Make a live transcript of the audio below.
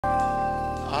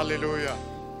Hallelujah.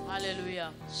 Hallelujah.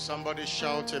 Somebody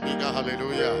shout a bigger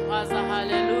hallelujah.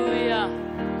 Hallelujah.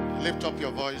 Lift up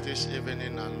your voice this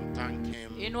evening and thank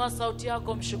him Inua sauti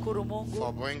yako mshukuru Mungu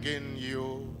for bringing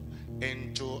you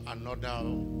into another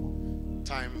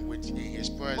time within his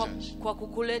presence. kwa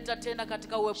kukuleta tena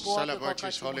katika uwepo wake. Celebrate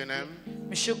his holy name.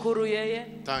 Mshukuru yeye.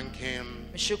 Thank him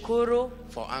Mshukuru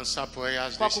for answer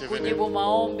prayers kwa this kukujibu evening.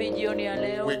 maombi jioni ya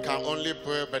leo. We can only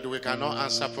pray but we cannot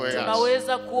answer prayers.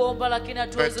 Tunaweza kuomba lakini But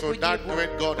hatuwezi to that kujibu.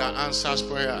 great God that answers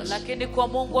prayers, Lakini kwa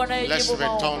Mungu let's anayejibu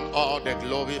maombi, return all the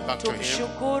glory back to him.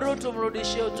 tumshukuru,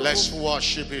 tumrudishie Let's utukufu.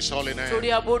 worship his holy name.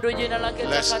 Tuliabudu jina lake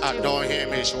Let's adore takatifu.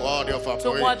 him. He's worthy of our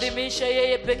praise. Tumwadhimishe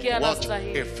yeye pekee What a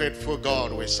anastahili. faithful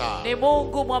God we serve. Ni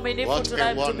Mungu mwaminifu What a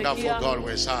wonderful tunayemtumikia. God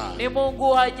we serve. Ni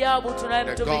Mungu wa ajabu The God,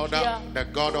 tunayemtumikia. the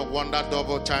God of wonder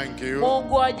double, thank you.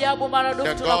 Mungu wa ajabu maradufu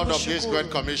The God of this tunakushukuru. great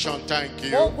commission, thank you.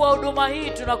 Mungu wa huduma hii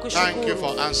Thank you tunakushukuru.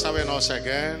 for answering us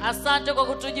again. Asante kwa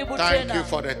kutujibu Thank you tena.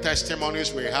 for the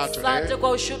testimonies we had Asante today.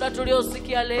 kwa ushuhuda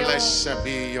tuliosikia leo. Blessed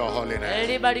be your holy name.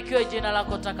 Libarikiwe jina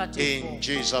lako takatifu. In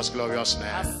Jesus' glorious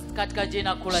name. Katika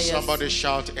jina kula Yesu. Somebody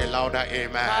shout a louder amen.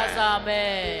 Kaza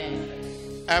amen.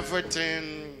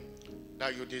 Everything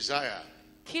that you desire,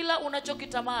 Kila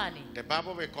unachokitamani, the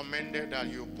Bible recommended that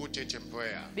you put it in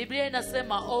prayer. Biblia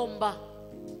inasema omba.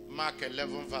 Mark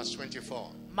 11 verse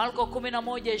 24. Marko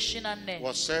 11:24.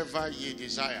 Whatsoever ye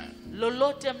desire,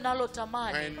 Lolote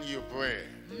mnalotamani, when you pray,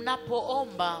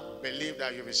 mnapoomba, believe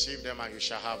that you receive them and you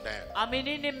shall have them.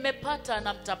 aminini mmepata na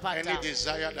Any mtapata.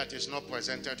 desire that is not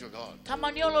presented to God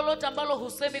Tamanio lolote ambalo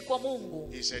husemi kwa Mungu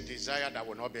is a desire that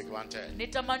will not be granted. ni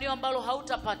tamanio ambalo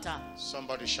hautapata.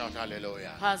 Somebody shout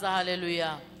hallelujah. Kaza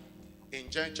haleluya. In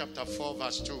John chapter 4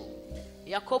 verse 2,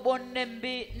 Yakobo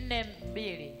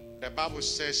 4:2. the Bible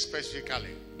says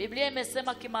specifically Biblia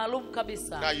imesema kimaalum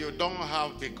kabisa, that you don't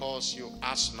have because you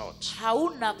ask not.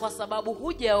 hauna kwa sababu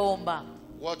hujaomba.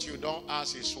 What you don't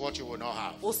ask is what you will not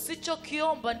have.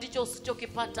 Usichokiomba ndicho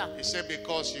usichokipata. He said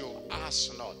because you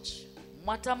ask not.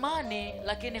 Mwatamani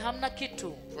lakini hamna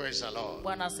kitu. Praise the Lord.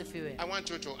 Bwana asifiwe. I want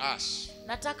you to ask.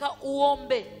 Nataka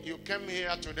uombe. You came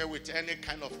here today with any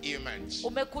kind of ailments,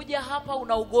 Umekuja hapa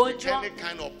una with ugonjwa, any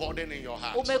kind of burden in your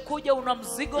heart, umekuja una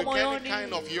mzigo with any moyoni,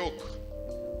 kind of yoke.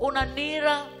 una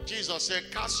nira. Jesus said,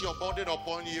 cast your burden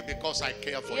upon you because I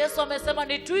care for you. Yesu amesema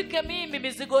nitwike mimi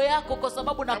mizigo yako kwa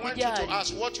sababu I want you to nakujali.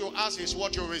 ask. What you ask is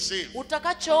what you receive.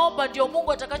 Utakachoomba ndio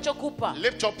Mungu atakachokupa.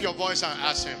 Lift up your voice and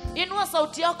ask him. Inua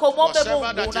sauti yako umwombe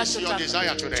Whatever Mungu that is your desire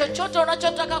unachotaka. today. Chochote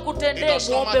unachotaka It kutendea does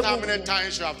not muombe matter how many Mungu.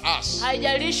 times you have asked.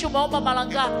 Haijalishi umeomba mara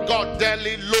ngapi. God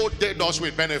daily loaded us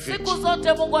with benefits. Siku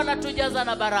zote Mungu anatujaza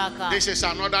na baraka. This is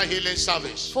another healing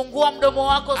service. Fungua mdomo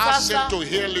wako Ask him sasa. to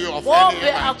heal you of any Mwombe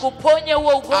ailment. akuponye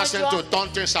huo Ask him to ugonjwa. turn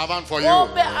things around for you.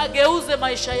 Mwombe ageuze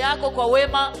maisha yako kwa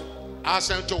wema.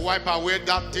 Ask him to wipe away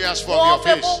that tears from your Mwombe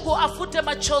face. Mungu afute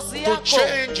machozi To yako.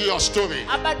 change your story.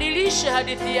 Abadilishe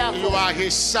hadithi You yako. are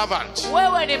his servant.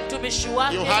 Wewe ni mtumishi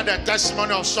wake. You had a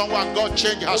testimony of someone God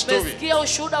changed her story. Umesikia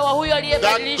ushuhuda wa huyo That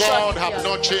aliyebadilishwa God hadithi have yake.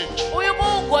 not changed. Huyu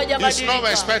Mungu He's no hajabadilika.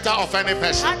 respecter of any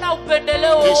person. Hana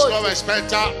upendeleo He's no wowote.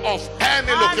 respecter of any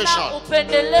Hana location.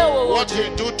 upendeleo What wowote. he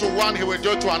do to one, he will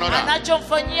do to another.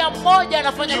 Anachomfanyia mmoja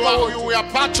anafanya kwa wote. You are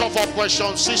part of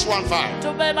Operation 615.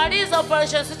 Tumemaliza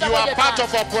operation You are part 615.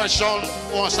 of Operation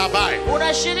Onsabai.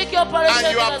 Unashiriki operation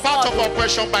And you are part of Onsabai.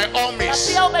 Operation by all Na means.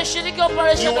 pia umeshiriki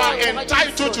operation You are kwa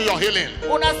entitled to your healing.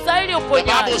 unastahili The Bible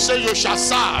uponyaji. says you shall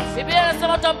serve, Biblia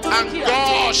inasema and utamtumikia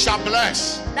God shall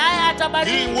bless. naye He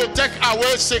atabariki. will take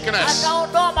away sickness,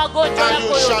 Ataondoa magonjwa and you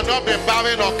yako shall yote. not be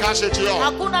barren or cast into your.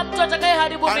 Hakuna mtu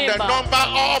atakayeharibu And the mimba. number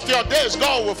of your days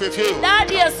God will fulfill.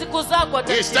 Idadi ya siku zako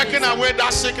He's taking atatimiza. away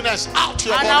that sickness out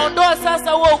your body. Anaondoa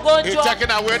sasa huo He's ugonjwa.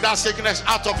 taking away that sickness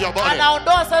out of your body.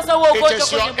 Anaondoa sasa huo It ugonjwa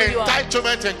is your kwenye mwili wako.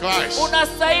 entitlement in Christ.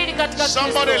 Unastahili katika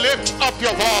Somebody Kristo. lift up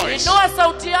your voice. Inua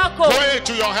sauti yako. Pray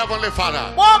to your heavenly Father.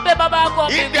 Mwombe baba yako wa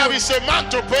If there mbinguni. is a man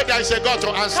to pray, there is a God to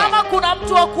answer. Kama kuna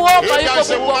mtu wa kuomba If there yuko is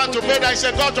a Mungu wa woman to pray, kujibu. there is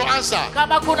a God to answer.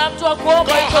 Kama kuna mtu wa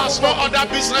kuomba God yuko has Mungu no wa other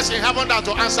kujibu. business in heaven than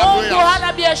to answer Mungu prayers.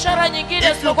 hana biashara nyingine If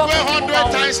you isipokuwa pray kujibu 100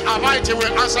 maombi. times, right, He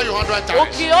will answer you 100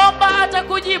 times. Ukiomba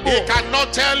atakujibu. He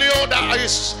cannot tell you that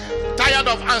He's tired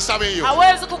of answering you.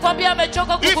 Hawezi kukwambia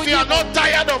amechoka If you are kukujibu. not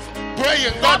tired of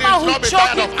praying, God Kama will not be tired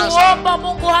huchoki of answering. kuomba,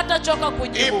 Mungu hatachoka If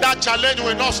kujibu. that challenge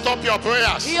will not stop your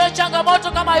prayers, Hiyo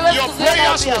changamoto kama haiwezi your kuzuia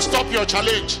prayers maombi will yako. stop your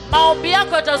challenge. Maombi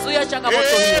yako yatazuia changamoto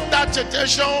hiyo. If that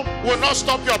temptation will not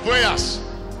stop your prayers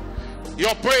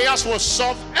will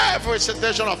solve every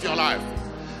situation of your life.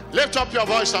 Lift up your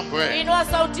voice and pray. Inua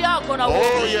sauti yako na Oh,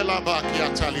 uombe. yelabaki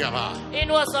ataliaba.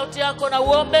 Inua sauti yako na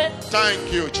uombe.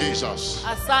 Thank you, Jesus.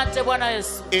 Asante Bwana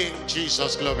Yesu. In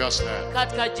Jesus' glorious name.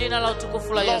 Katika jina la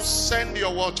utukufu la Lord, Yesu. send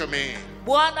your word to me.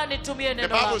 Bwana nitumie The neno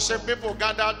Bible lako. says people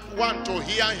gathered want to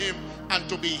hear him and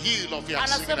to be healed of their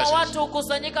Anasema sicknesses. watu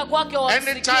hukusanyika kwake wamsikie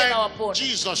na Anytime wapone.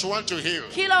 Jesus wants to heal,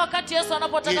 Kila wakati Yesu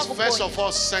anapotaka he first kuponya, of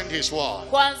all send his word.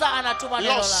 kwanza anatuma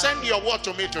neno Lord, lake. send your word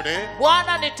to me today.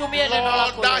 Bwana nitumie neno Lord,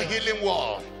 lako that leo. healing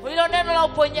word. Hilo neno la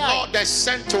uponyaji. Lord, the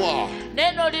sent word.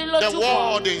 Neno The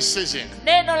lililotumwa. word in season.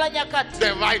 Neno la nyakati.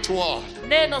 The right word.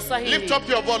 Neno sahihi. Lift up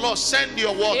your voice, Lord, send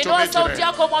your word to me Inua sauti today.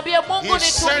 yako mwambie Mungu He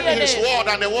sent nitumie his neno. word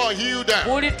and the word healed them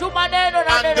Ulituma neno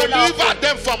na and neno delivered lako.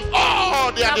 them from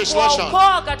all their Na destruction.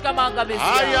 kuwaokoa katika maangamizi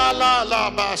yao. Ayala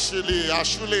la basili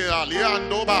ashule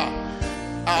aliandoba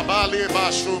abali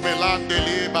basu melande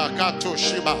liba kato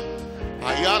shiba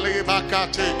ayali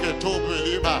bakate ketobu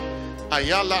liba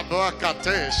ayala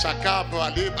brakate shakabu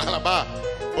aliba laba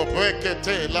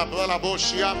obrekete la balabo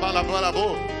shiaba la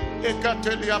balabo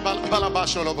ekate liya balaba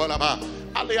sholo balaba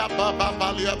alia baba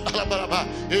balia balaba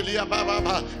elia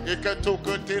baba eketo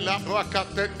kote la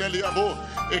brakate liabo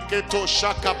eketo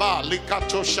shakaba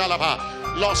likato shalaba.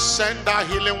 Lord, send that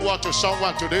healing word to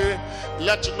someone today.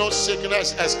 Let no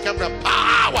sickness escape the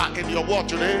power in your word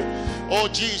today. Oh,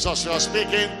 Jesus, you are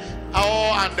speaking.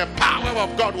 Oh, and the power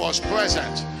of God was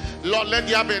present. Lord, let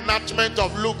there be enactment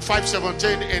of Luke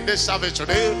 5:17 in this service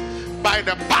today by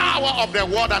the power of the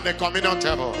word and the communion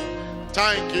table.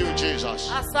 Thank you, Jesus.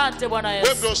 Asante Bwana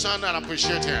Wave Yesu. those hands and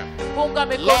appreciate him. Punga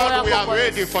mikono Lord, we yako are kwa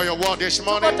ready Yesu. for your word this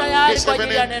morning, Tuko tayari this kwa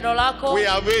ajili ya evening. neno lako. We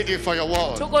are ready for your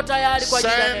word. Tuko tayari kwa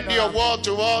ajili ya Send neno your lako. word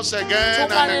to us again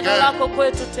Tuma and neno again. lako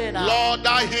kwetu tena. Lord,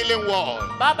 that healing word,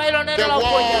 Baba, hilo the neno la word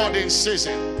uponyaji. in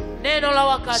season, Neno la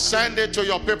wakati. send it to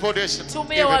your people this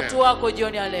Tumie watu evening. wako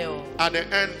jioni ya leo. At the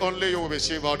end, only you will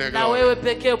receive all the Na glory. wewe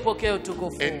pekee upokee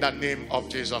utukufu. In the name of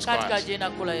Jesus Katika Christ. jina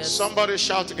kula Yesu. Somebody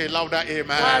shout a louder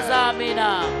amen. Kaza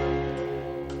amina.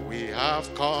 We have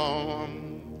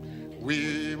come,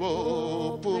 we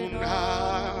open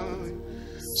high,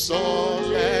 so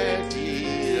let the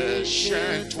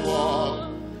ancient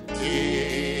one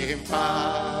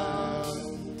impart.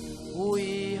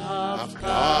 We have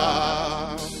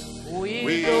come. Come, We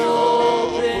we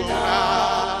open open our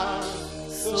high,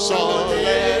 so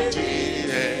let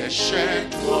the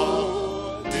ancient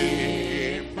one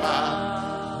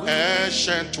impart.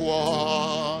 Ancient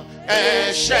one,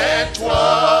 ancient one,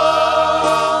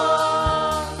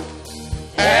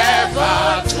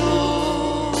 ever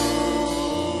true,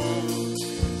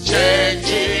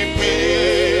 changing me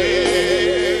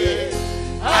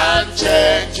and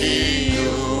changing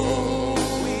you.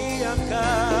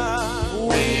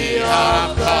 We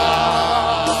have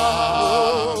come,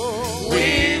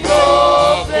 we've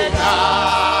opened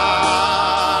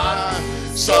eyes,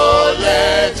 so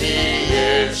let the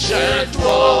ancient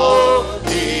one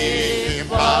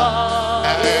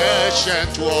depart.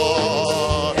 Ancient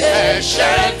one,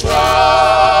 ancient one,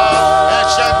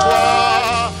 ancient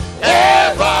one,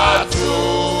 ever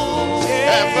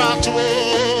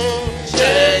true,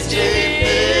 changing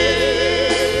me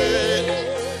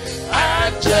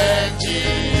and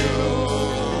changing you.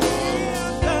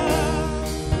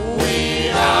 We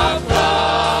have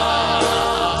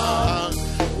come,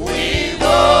 we've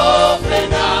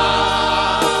opened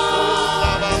eyes,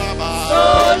 so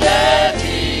let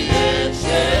the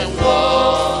ancient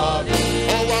one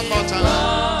depart. Oh, one more time.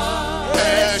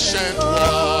 Ancient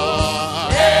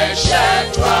one,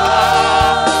 ancient one,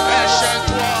 ancient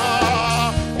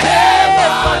one,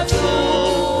 ever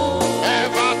true,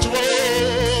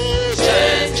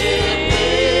 changing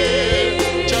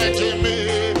me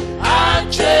and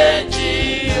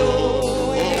changing you. Oh,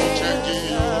 changing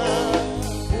you.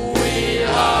 We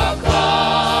have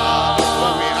come,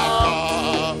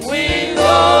 we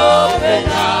open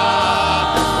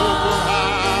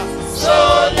eyes, so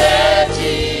let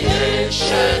the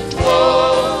ancient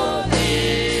one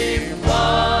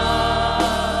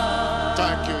depart.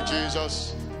 Thank you,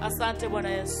 Jesus. Asante Bwana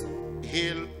Yesu.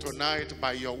 Heal tonight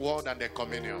by your word and the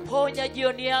communion. Ponya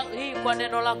jioni hii kwa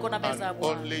neno lako na meza ya And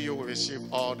Bwana. only you will receive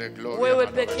all the glory Wewe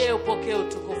and pekee adoration. upokee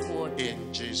utukufu wote.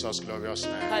 In Jesus' glorious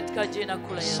name. Katika jina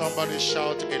kula Yesu. Somebody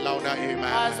shout a louder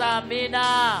Kaza amen.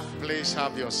 amina. Please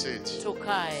have your seat.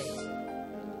 Tukae.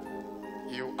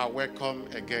 You are welcome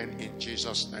again in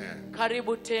Jesus' name.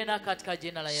 Karibu tena katika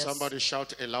jina la Yesu. Somebody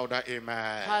shout a louder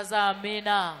amen. Kaza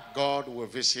amina. God will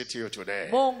visit you today.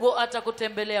 Mungu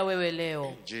atakutembelea wewe leo.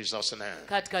 In Jesus' name.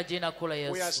 Katika jina kula We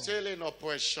are Yesu. still in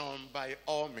operation by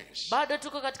all means. Bado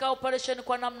tuko katika operation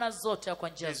kwa namna zote, kwa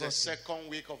njia It's the zote. second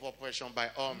week of operation by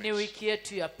all Ni means. wiki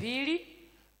yetu ya pili.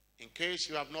 In case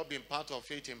you have not been part of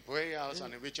it in prayers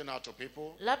and in reaching out to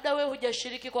people, labda wewe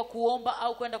hujashiriki kwa kuomba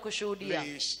au kwenda kushuhudia,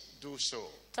 please do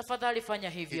so. tafadhali fanya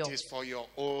It hivyo. is for your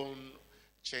own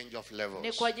change of Ni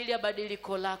levels. kwa ajili ya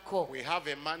badiliko lako. We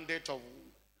have a mandate of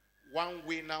one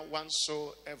winner, one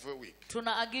soul every week.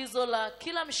 Tuna agizo la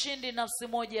kila mshindi nafsi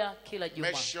moja kila juma.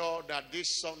 Make sure that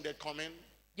this Sunday coming,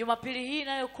 Jumapili hii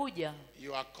inayokuja,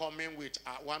 you are coming with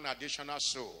one additional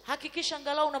soul. hakikisha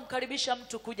angalau unamkaribisha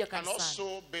mtu kuja And kanisani.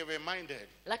 also be reminded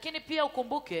Lakini pia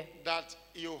ukumbuke that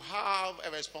you have a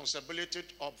responsibility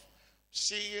of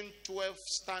seeing 12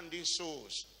 standing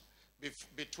souls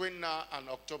between now and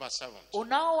October 7th.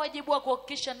 unao wajibu wa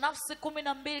kuhakikisha nafsi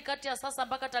 12 kati ya sasa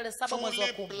mpaka tarehe 7 mwezi wa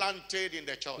Fully 10 planted in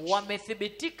the church.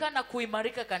 wamethibitika na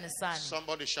kuimarika kanisani.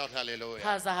 Somebody shout hallelujah.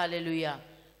 Kaza haleluya.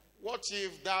 What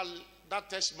if that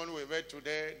testimony we read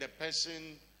today, the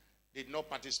person did not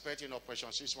participate in Operation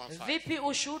 615? Vipi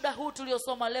ushuhuda huu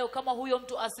tuliosoma leo kama huyo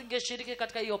mtu asingeshiriki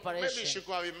katika hiyo Maybe she operation?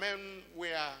 could have remained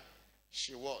where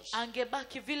she was.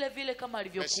 Angebaki vile vile kama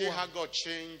But see how alivyokuwa. God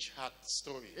changed her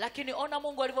story. Lakini ona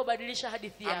Mungu alivyobadilisha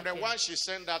hadithi And the yake. one she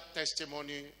sent that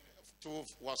testimony to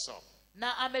WhatsApp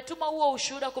Na ametuma huo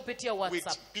ushuhuda kupitia with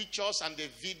WhatsApp. pictures and the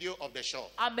video of the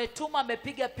shop.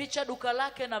 Amepiga picha duka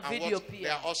lake na And video they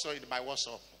are pia. also by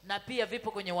WhatsApp. Na pia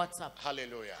vipo kwenye WhatsApp.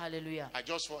 Hallelujah. Haleluya.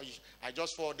 I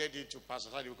just forwarded it to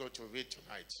Pastor Sadi. We're going to read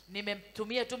tonight.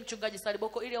 Nimemtumia tu mchungaji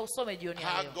Saliboko ili ausome jioni ya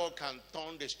How leo. God can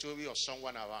turn the story of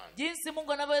someone around Jinsi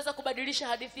Mungu anavyoweza kubadilisha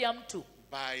hadithi ya mtu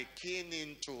by keying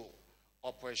into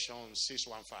Operation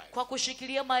 615. kwa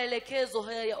kushikilia maelekezo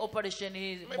haya ya operation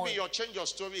hii Maybe moja. your change of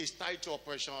story is tied to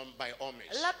Operation by all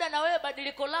means. Labda na wewe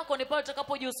badiliko lako ni pale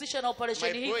utakapojihusisha na My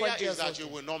operation hii kwa prayer njia is that zote.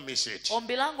 you will not miss it.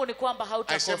 Ombi langu ni kwamba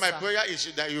I say my hautakosa. prayer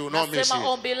is that you will not miss Nasema it.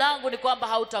 ombi langu ni kwamba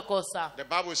hautakosa. The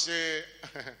Bible says,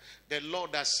 the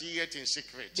Lord that seeth in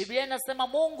secret. Biblia inasema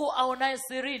Mungu aonaye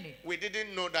sirini. We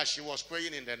didn't know that she was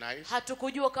praying in the night.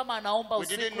 Hatukujua kama anaomba We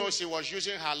didn't know usiku. she was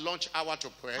using her lunch hour to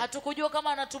pray. Hatukujua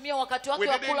kama anatumia wakati We wake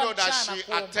wa didn't kula know that mchana she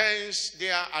kuomba. attends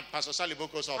there at Pastor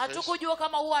Saliboko's office. Hatukujua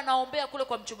kama huwa anaombea kule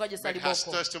kwa mchungaji But her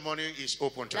Saliboko. testimony is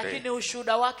open today. Lakini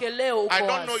ushuhuda wake leo uko I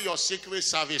don't know wazi. your secret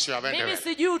service you have Mimi entered.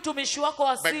 sijui utumishi wako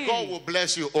wa But God siri. will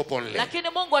bless you openly. Lakini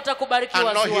Mungu atakubariki I'm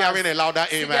not wazi hearing wazi. a louder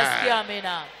Sijasikia amen.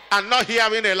 amina. I'm not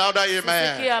hearing a louder amen.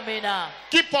 Sisikia amina.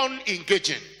 Keep on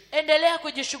engaging. Endelea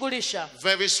kujishughulisha.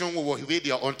 Very soon we will read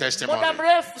your own testimony. Muda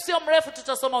mrefu, sio mrefu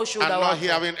tutasoma I'm ushuhuda not wako.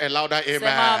 hearing a louder Sema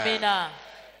amen. amina.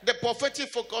 The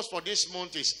prophetic focus for this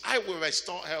month is I will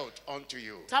restore health unto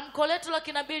you. Tamko letu la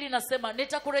kinabii linasema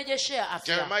nitakurejeshea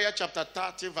afya. Jeremiah chapter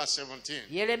 30 verse 17.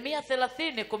 Yeremia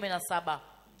 30:17.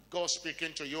 God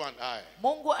speaking to you and I.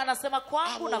 Mungu anasema I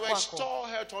kwangu will na kwako, restore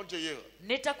health unto you.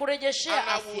 nitakurejeshea And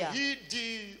I will afya, heal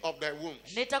thee of thy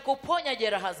wounds. nitakuponya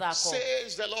jeraha zako,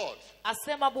 Says the Lord.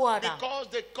 asema Bwana. Because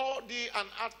they called thee an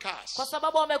outcast. Kwa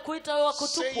sababu wamekuita wewe wa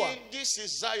kutupwa, Saying this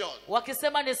is Zion,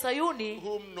 wakisema ni Sayuni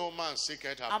whom no man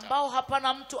seeketh after. ambao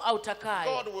hapana mtu autakaye.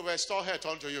 God will restore health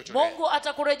unto you today. Mungu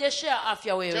atakurejeshea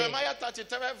afya wewe. Jeremiah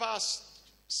 33 verse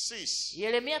 6.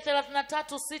 Yeremia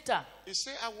 33:6 He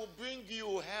said, I will bring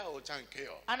you health and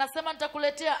cure. anasema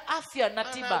nitakuletea afya na And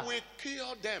I tiba, will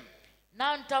cure them.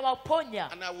 na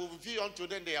nitawaponya, And I will reveal unto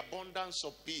them the abundance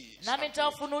of peace. nami and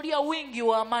nitawafunulia wingi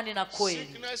wa amani na peace. kweli.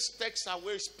 Sickness takes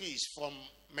away peace from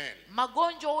men.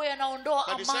 Magonjwa huwa yanaondoa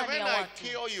But he said, amani when ya I watu.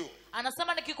 cure you,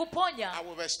 Anasema I nikikuponya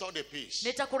will restore the peace.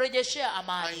 nitakurejeshea And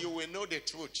amani you will know the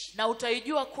truth. na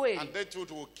utaijua And kweli, that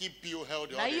truth will keep you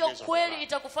healthy na all the hiyo days of your kweli life.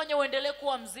 itakufanya uendelee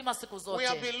kuwa mzima siku We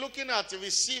have zote. been looking at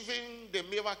receiving the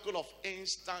miracle of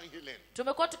instant healing.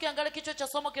 Tumekuwa tukiangalia kichwa cha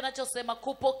somo kinachosema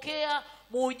kupokea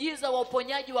muujiza wa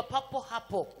uponyaji wa papo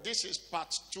hapo. This is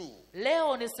part 2.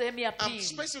 Leo ni sehemu ya And pili.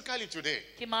 specifically today,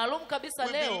 Kimaalum kabisa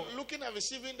we've leo been looking at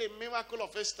receiving the miracle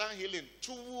of instant healing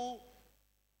through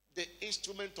the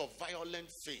instrument of violent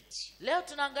faith. Leo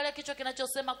tunaangalia kichwa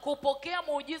kinachosema kupokea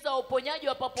muujiza wa uponyaji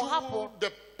wa papo Through hapo the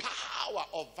power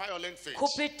of violent faith.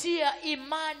 kupitia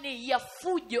imani ya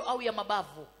fujo au ya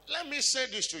mabavu. Let me say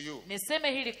this to you.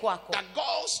 Niseme hili kwako. That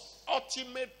God's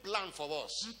ultimate plan for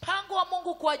us Mpango wa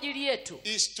Mungu kwa ajili yetu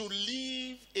is to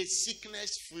live a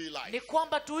sickness-free life. ni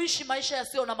kwamba tuishi maisha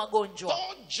yasiyo na magonjwa.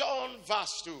 3 John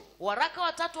verse 2. Waraka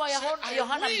wa 3 wa Say,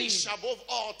 Yohana I wish 2. above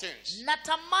all things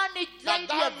Natamani that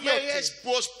zaidi ya thou vyote mayest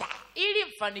prosper ili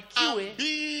and mfanikiwe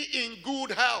be in good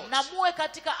health, na muwe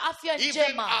katika afya even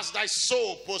njema as thy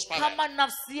soul prospereth. kama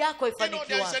nafsi yako You know,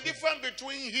 there is a ifanikiwa. difference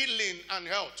between healing and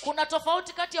health. Kuna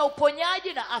tofauti kati ya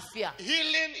uponyaji na afya.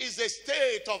 Healing is a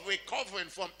state of recovering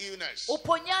from illness.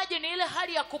 Uponyaji ni ile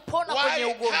hali ya kupona kwenye While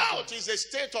ugonjwa. health is a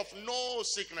state of no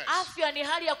sickness. Afya ni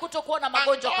hali ya kutokuwa na And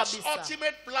magonjwa God's kabisa.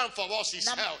 ultimate plan for us is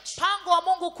Na health. mpango wa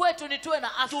Mungu kwetu ni tuwe na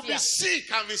To be afya.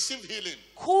 sick and receive healing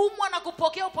Kuumwa na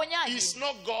kupokea is uponyaji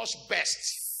not God's best.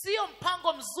 sio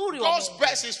mpango mzuri wa God's Mungu.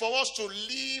 best is for us to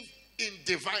live in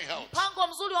divine health. Mpango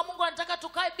mzuri wa Mungu anataka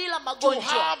tukae bila To magonjwa.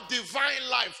 have divine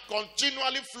life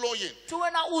continually flowing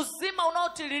Tuwe na uzima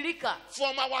unaotiririka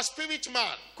from our spirit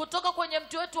man kutoka kwenye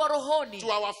mtu wetu wa rohoni to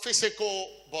our physical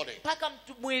body. mpaka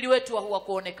mwili wetu wa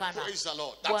kuonekana. Praise the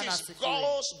Lord. That Bwana is asifiwe.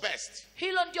 God's best.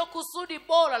 Hilo ndio kusudi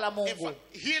bora la In Mungu.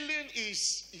 fact, healing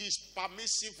is his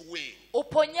permissive way.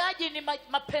 Uponyaji ni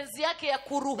mapenzi yake ya But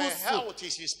kuruhusu. health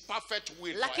is his perfect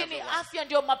will for Lakini everyone. afya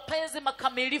ndio mapenzi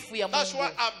makamilifu ya That's Mungu.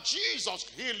 why Jesus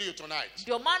heal you tonight.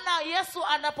 Ndio maana Yesu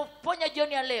anapoponya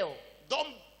jioni ya leo,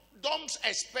 Don't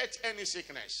expect any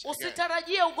sickness again.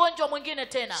 usitarajie ugonjwa mwingine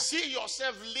tena. See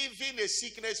yourself living a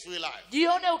sickness-free life.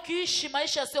 Jione ukiishi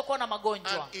maisha yasiyokuwa na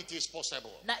magonjwa, And it is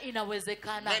possible. na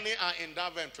inawezekana. Many are in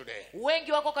that vein today.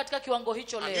 Wengi wako katika kiwango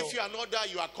hicho And leo. if you are not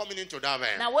there, you are coming into that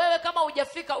vein. Na wewe kama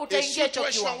hujafika A utaingia hicho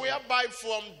situation kiwango. whereby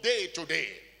from day to day.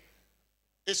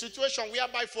 A situation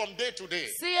whereby from day to day.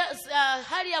 Si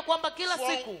hali ya kwamba kila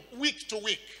siku, From week to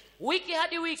week. wiki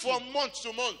hadi wiki, From month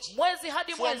to month. mwezi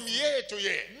hadi From mwezi, year to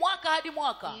year. mwaka hadi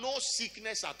mwaka. No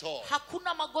sickness at all.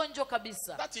 Hakuna magonjwa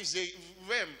kabisa. That is a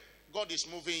realm God is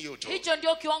moving you to. Hicho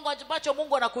ndio kiwango ambacho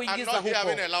Mungu I'm anakuingiza not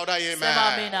hearing a huko. louder Sema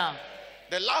amen. amina.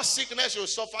 The last sickness you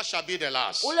suffer shall be the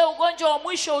last. Ule ugonjwa wa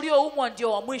mwisho ulioumwa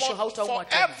ndio wa mwisho, For hautaumwa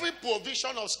tena. every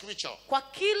provision of scripture, Kwa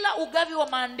kila ugavi wa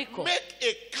maandiko, make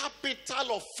a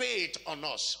capital of faith on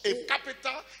us. A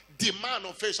capital demand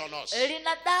of faith on us.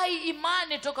 linadai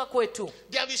imani toka kwetu.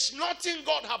 There is nothing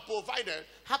God has provided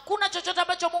Hakuna chochote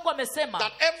ambacho Mungu amesema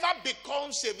that ever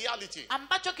becomes a reality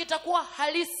ambacho kitakuwa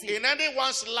halisi in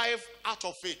anyone's life out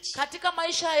of faith. katika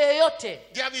maisha yoyote.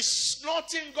 There is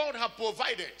nothing God has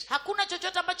provided Hakuna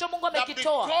chochote ambacho Mungu that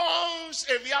amekitoa becomes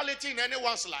a reality in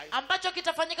anyone's life ambacho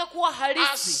kitafanyika kuwa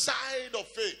halisi outside of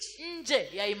faith. nje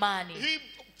ya imani.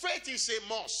 Faith is a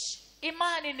must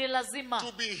Imani ni lazima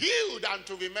to be healed and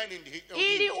to remain in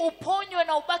the ili uponywe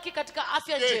na ubaki katika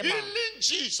afya The njema. healing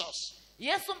Jesus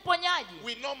Yesu mponyaji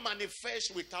will not manifest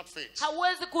without faith.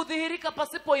 hawezi kudhihirika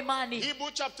pasipo imani.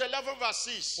 Hebrew chapter 11 verse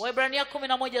 6. Waebrania The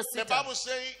 11:6. Bible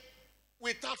says,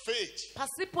 without faith,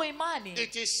 Pasipo imani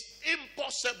it is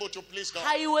impossible to please God.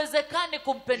 haiwezekani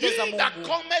kumpendeza He that Mungu.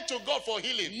 cometh to God for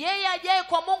healing Yeye ajaye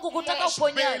kwa Mungu kutaka must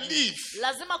uponyaji believe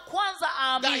lazima kwanza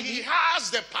that He aamini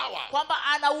has the power, kwamba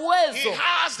ana He uwezo,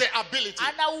 has the ability,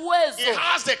 ana He uwezo,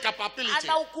 has the capability.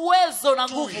 ana uwezo na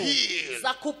to nguvu heal.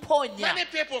 za kuponya. Many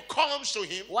people comes to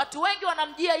Him, Watu wengi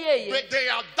wanamjia yeye, but they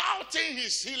are doubting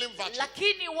His healing virtue.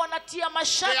 lakini wanatia They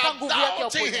mashaka are nguvu yake ya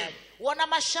doubting uponyaji. him. Wana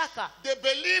mashaka, They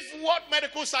believe what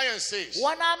medical science says,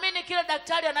 wanaamini kile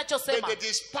daktari but anachosema, they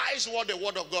despise what the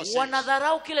Word of God says.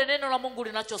 wanadharau kile neno la Mungu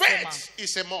linachosema. Faith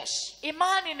is a must.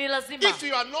 Imani ni lazima. If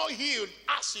you are not healed,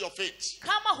 ask your faith.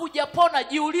 Kama hujapona,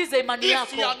 jiulize imani If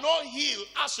you are yako. not healed,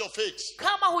 ask your faith.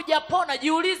 Kama hujapona,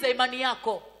 jiulize imani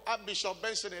yako. I'm Bishop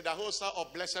Benson in the Hosa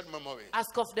of Blessed Memory.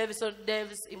 Askofu Davison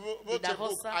Davis Wrote a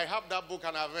book. I Idahosa. have that book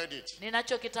and I've read it.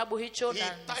 Ninacho kitabu hicho He na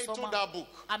titled nasoma. that book,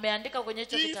 Ameandika kwenye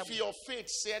hicho If kitabu, Your Faith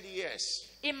Said Yes,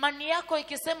 imani yako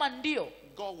ikisema ndio,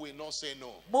 God will not say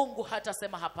no. Mungu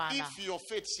hatasema hapana. If your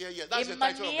faith said yes, that's the title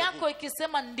of Imani the yako book.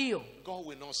 ikisema ndio, God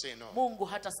will not say no. Mungu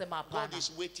hatasema God hapana.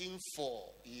 is waiting for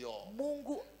your.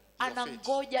 Mungu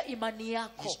anangoja imani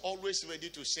yako. He's always ready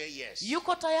to say yes.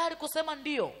 Yuko tayari kusema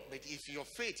ndio. But if your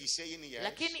faith is saying yes,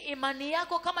 Lakini imani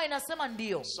yako kama inasema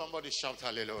ndio, somebody shout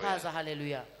hallelujah. kaza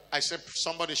haleluya. I said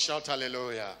somebody shout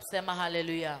hallelujah. Sema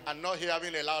haleluya. I'm not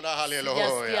hearing a louder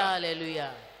Sijasikia hallelujah.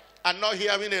 haleluya. I'm not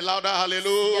hearing a louder Sijasikia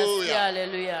hallelujah.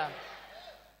 haleluya.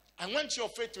 I want your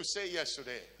faith to say yes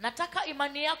today. Nataka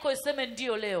imani yako iseme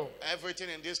ndio leo. Everything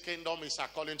in this kingdom is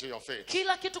according to your faith.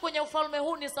 Kila kitu kwenye ufalme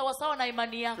huu ni sawasawa na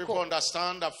imani People yako.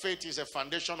 understand that faith is a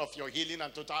foundation of your healing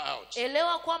and total health.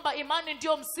 Elewa kwamba imani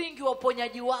ndio msingi wa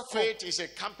uponyaji wako. Faith is a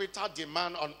capital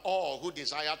demand on all who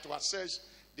desire to access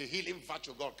the healing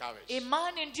virtue God carries.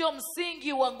 Imani ndio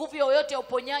msingi wa nguvu yoyote ya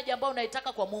uponyaji ambao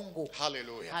unaitaka kwa Mungu.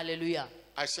 Hallelujah. Haleluya.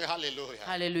 I say hallelujah.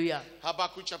 Haleluya.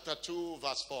 Habakkuk chapter 2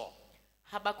 verse 4.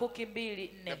 Habakuki The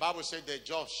 2:4. Bible says the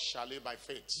just shall live by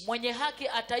faith. Mwenye haki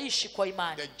ataishi kwa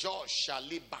imani. The just shall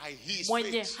live by his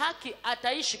Mwenye faith. haki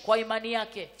ataishi kwa imani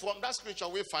yake. From that scripture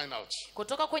we find out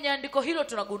Kutoka kwenye andiko hilo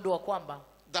tunagundua kwamba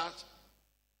that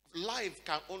life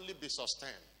can only be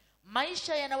sustained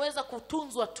Maisha yanaweza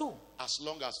kutunzwa tu as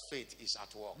long as faith is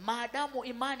at work. maadamu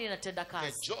imani inatenda The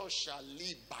kazi. just shall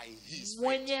live by his faith.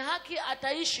 Mwenye haki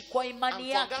ataishi kwa And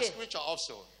imani from that yake. scripture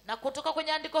also, Na kutoka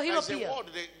kwenye andiko hilo there's a pia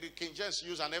word the King James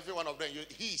use, and every one of them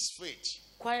use, his faith.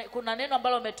 kuna neno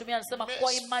ambalo ametumia, anasema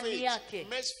kwa imani Makes yake.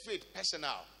 faith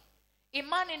personal.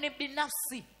 Imani ni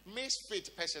binafsi. Makes faith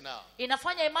personal.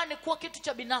 Inafanya imani kuwa kitu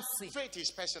cha binafsi. Faith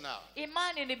is personal.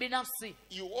 Imani ni binafsi.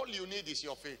 All you need is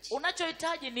your faith.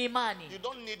 Unachohitaji ni imani. You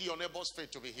don't need your neighbor's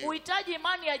faith to be healed. Uhitaji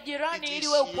imani ya It jirani is ili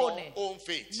wewe your upone. own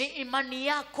faith. Ni imani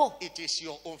yako. It is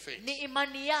your own faith. Ni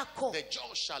imani yako. The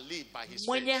just shall live by his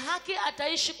Mwenye faith. haki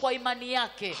ataishi kwa imani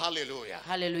yake. Hallelujah.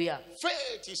 Hallelujah.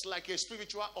 Faith is like a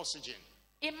spiritual oxygen.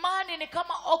 Imani ni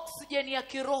kama oksijeni ya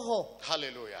kiroho.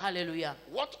 Hallelujah. Hallelujah.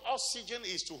 What oxygen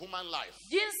is to human life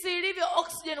Jinsi ilivyo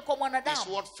oksijeni kwa is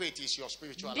mwanadamu, what faith is your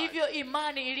spiritual life. ndivyo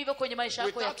imani ilivyo kwenye maisha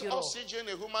yako ya Without kiroho. oxygen,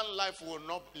 a human life will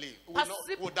not live,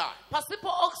 will die. Pasipo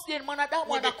oksijeni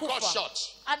mwanadamu Will be cut anakufa. short.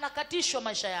 Anakatishwa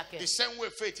maisha yake. The same way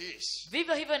faith is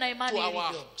Vivyo hivyo na imani to our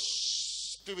ilivyo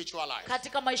spiritual life.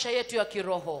 katika maisha yetu ya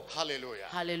kiroho. Hallelujah.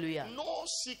 Hallelujah. No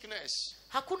sickness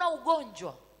Hakuna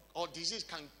ugonjwa or disease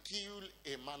can kill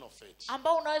a man of faith,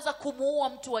 ambao unaweza kumuua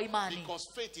mtu wa imani, because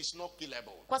faith is not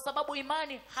killable. kwa sababu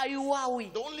imani haiuawi.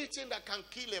 The only thing that can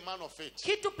kill a man of faith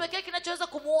Kitu pekee kinachoweza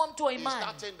kumuua mtu wa is imani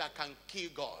that thing that can kill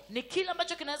God. ni kile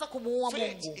ambacho kinaweza kumuua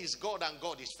Faith Mungu. is God and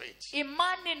God is faith.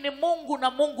 Imani ni Mungu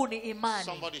na Mungu ni imani.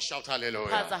 Somebody shout Kaza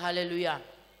hallelujah. haleluya.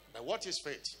 But what is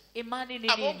faith? Imani ni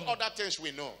Among nini? other things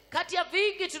we know, Kati ya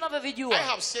vingi I tunavyovijua,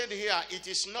 have said here, it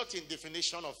is not in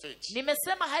definition of faith.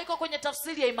 nimesema haiko kwenye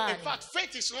tafsiri ya In imani. fact,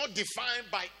 faith is not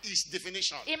defined by its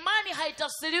definition. Imani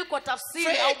haitafsiriwi kwa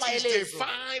tafsiri au Faith is maelezo.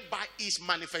 defined by its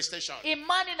manifestation.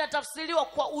 Imani inatafsiriwa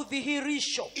kwa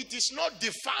udhihirisho, It is not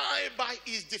defined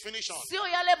by its definition. sio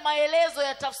yale maelezo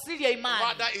ya tafsiri ya imani.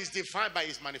 Rather, it's defined by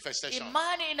its manifestation.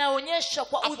 Imani inaonyesha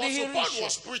kwa Apostle Paul was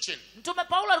udhihirisho. preaching. Mtume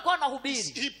Paulo alikuwa anahubiri,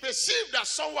 He perceived that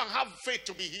someone have faith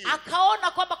to be healed.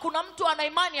 akaona kwamba kuna mtu ana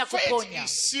imani ya Faith kuponya.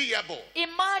 is seeable.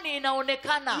 Imani You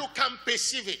inaonekana, can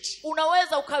perceive it.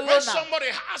 unaweza When ukaiona. somebody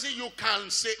has it, you can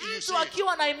say, you see Mtu it.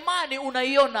 akiwa na imani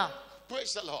unaiona.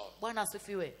 Praise the Lord. Bwana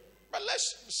asifiwe. But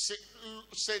let's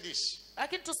say this.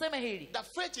 Lakini tuseme hili, That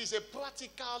faith is a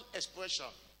practical expression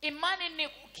imani ni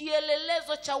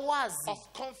kielelezo cha wazi of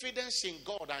confidence in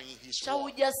God and in His cha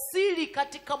word. ujasiri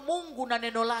katika Mungu na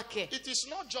neno lake. It is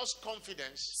not just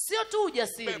confidence, Sio tu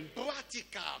ujasiri, but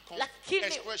practical lakini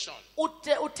expression.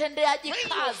 utendeaji When you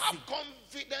kazi. have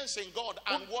confidence in God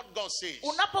and what God says,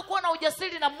 Unapokuwa na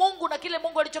ujasiri na Mungu na kile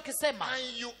Mungu alichokisema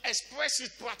and you express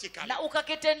it practically, na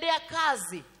ukakitendea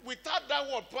kazi, without that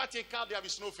word practical, there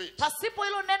is no faith. pasipo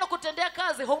hilo neno kutendea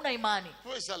kazi, hauna imani.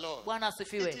 Praise the Lord. Bwana It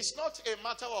asifiwe. is not a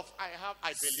matter of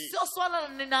I believe. Sio swala la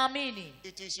ninaamini,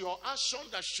 It is your action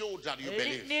that shows that you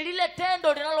believe. ni lile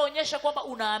tendo linaloonyesha kwamba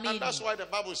And unaamini. that's why the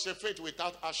Bible says faith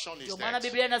without action is Ndio maana dead.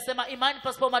 Biblia inasema imani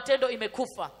pasipo matendo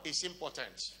imekufa, It's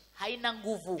impotent. haina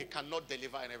nguvu, It cannot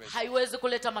deliver anything. haiwezi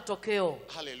kuleta matokeo.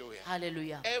 Hallelujah.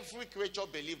 Haleluya. Every creature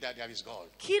believes that there is God.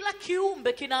 Kila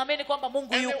kiumbe kinaamini kwamba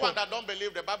Mungu yupo. Anyone that don't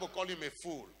believe, the Bible calls him a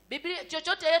fool. Biblia,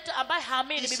 chochote yeyote ambaye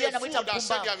haamini, He's Biblia a fool inamuita that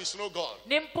said mpumbavu. there is no God.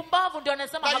 Ni mpumbavu ndio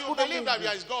anasema That you hakuna believe that there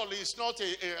Mungu. is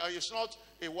God is not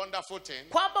a wonderful thing.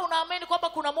 Kwamba unaamini kwamba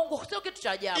kuna Mungu sio kitu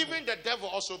cha ajabu. Even the devil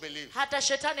also believes. Hata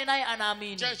shetani naye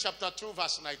anaamini. James chapter 2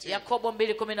 verse 19. Yakobo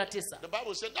 2:19. The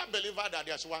Bible says that believer that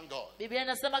there's one God. Biblia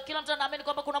inasema kila mtu anaamini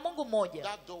kwamba kuna Mungu mmoja.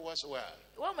 That does well.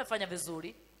 Wewe umefanya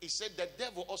vizuri. He said the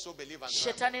devil also believes. And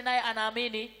Shetani naye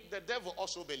anaamini. the devil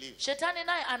also believes. Shetani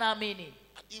naye anaamini.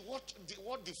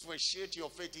 What differentiates your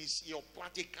faith is your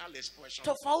practical expression.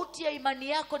 Tofauti ya imani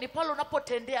yako ni pale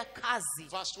unapotendea kazi.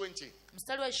 Verse 20.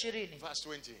 Mstari wa 20. Verse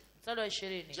 20. Mstari wa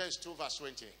 20. James 2 verse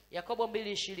 20. Yakobo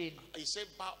 2:20. He said,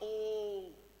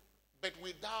 but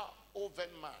without vain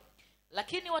man,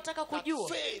 Lakini wataka that kujua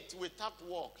faith without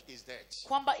work is dead.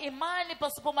 kwamba imani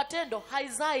pasipo matendo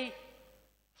haizai.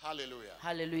 Hallelujah.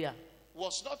 Haleluya.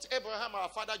 Was not Abraham our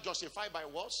father justified by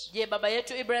works? Je, baba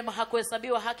yetu Ibrahim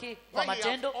hakuhesabiwa haki kwa When he had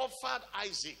matendo offered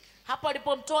Isaac, hapo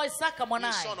alipomtoa Isaka his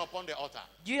mwanaye son, upon the altar?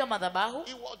 juu ya madhabahu?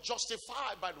 He was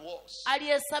justified by the works.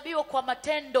 Alihesabiwa kwa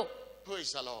matendo.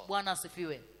 Praise the Lord. Bwana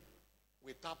asifiwe.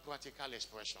 Without practical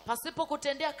expression. Pasipo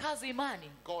kutendea kazi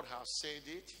imani, God has said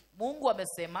it, Mungu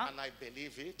amesema, and I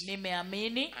believe it,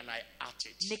 nimeamini, and I act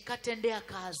it. nikatendea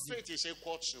kazi. Faith is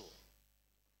equal to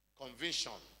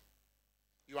conviction.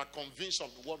 You are convinced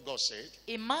of what God said.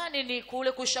 Imani ni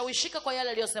kule kushawishika kwa yale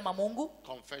aliyosema Mungu,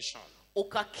 Confession.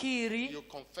 ukakiri, You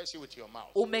confess it with your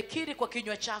mouth. umekiri kwa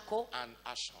kinywa chako, And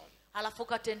action. halafu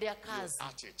katendea You kazi.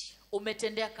 act it.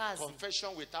 Umetendea kazi.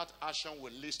 Confession without action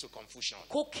will lead to confusion.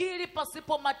 Kukiri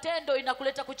pasipo matendo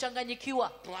inakuleta kuchanganyikiwa.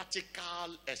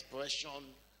 Practical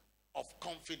expression of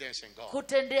confidence in God.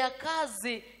 Kutendea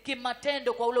kazi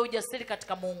kimatendo kwa ule ujasiri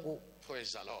katika Mungu.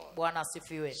 Praise the Lord. Bwana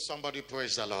asifiwe. Somebody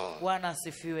praise the Lord. Bwana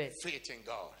asifiwe. Faith in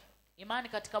God Imani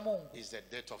katika Mungu is the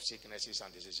death of sicknesses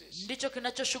and diseases. ndicho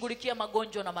kinachoshughulikia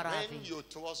magonjwa na When maradhi. you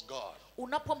trust God,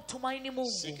 Unapomtumaini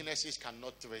Mungu, sicknesses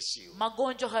cannot trace you.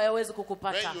 magonjwa hayawezi When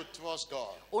kukupata. you trust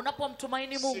God,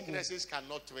 Unapomtumaini Mungu, sicknesses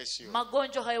cannot trace you.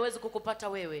 magonjwa hayawezi kukupata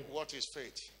wewe. What is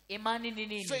faith? Imani ni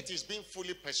nini? Faith is being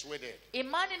fully persuaded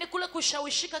Imani ni kule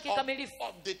kushawishika kikamilifu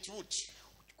of the truth,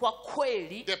 kwa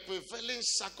kweli, the prevailing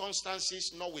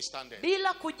circumstances notwithstanding,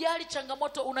 bila kujali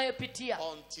changamoto unayopitia,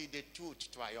 until the truth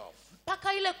triumph.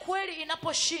 mpaka ile kweli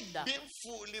inaposhinda. Being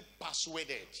fully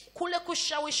persuaded Kule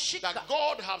kushawishika that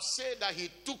God have said that he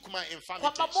took my kwamba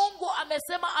infirmities. Mungu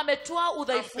amesema ametoa I'm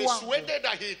udhaifu wangu. persuaded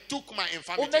that he took my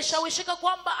infirmities. Umeshawishika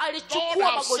kwamba God alichukua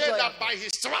have said magonjwa that yangu. by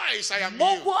his stripes I am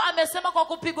Mungu healed. amesema kwa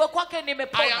kupigwa kwake I am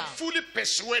nimepona. fully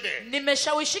persuaded.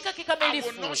 Nimeshawishika I will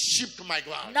kikamilifu not shift my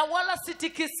ground na wala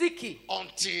sitikisiki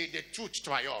until the truth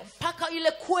triumph. mpaka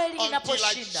ile kweli Until I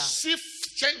inaposhinda, see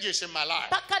changes in my life.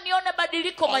 mpaka nione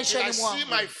badiliko Until I maishani see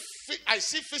mwangu, I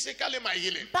see physically my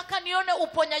healing. mpaka nione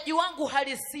uponyaji wangu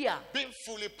halisia. Being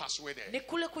fully persuaded. Ni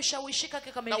kule kushawishika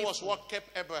That was kikamilifu what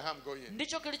kept Abraham going.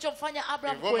 ndicho kilichomfanya In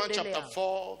Abraham Romans chapter kuendelea.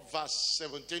 4 verse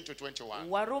 17 to 21.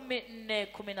 Warumi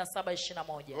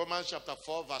 4:17-21. Romans chapter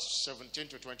 4 verse 17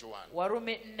 to 21.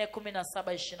 Warumi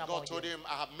God told 4:17-21. him,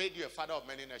 I have made you a father of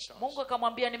many nations. Mungu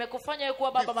akamwambia, nimekufanya wewe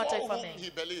kuwa baba Before mataifa whom mengi.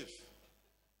 he believed.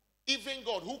 Even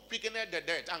God who quickened the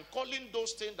dead and calling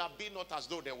those things that be not as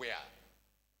though they were.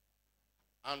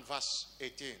 And verse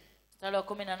 18. Mstari wa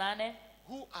 18,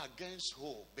 Who against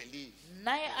hope believe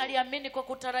naye aliamini kwa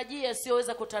kutarajia yasiyoweza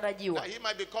that kutarajiwa, he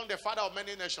might become the father of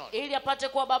many nations. ili apate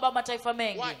kuwa baba mataifa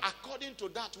mengi. Why? According to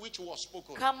that which was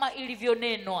spoken, Kama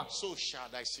ilivyonenwa, so shall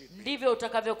thy seed be. ndivyo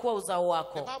utakavyokuwa uzao The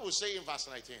wako. Bible says in verse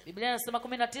 19, Biblia inasema be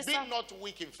 19, not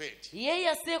weak in faith. yeye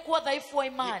asiyekuwa dhaifu wa He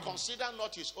imani consider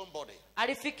not his own body.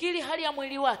 alifikiri hali ya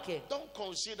mwili wake. Don't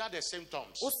consider the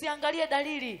symptoms. Usiangalie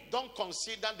dalili, Don't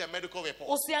consider the medical report.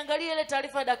 usiangalie ile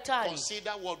taarifa ya daktari,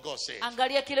 Consider what God said.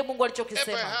 angalia kile Mungu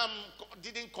alichokisema. Abraham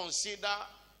didn't consider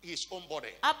his own body.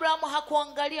 Abrahamu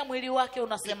hakuangalia mwili wake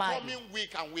unasemaje. Becoming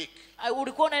weak and weak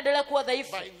Ulikuwa unaendelea kuwa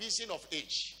dhaifu by reason of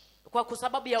age. kwa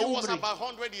sababu ya He was umri. about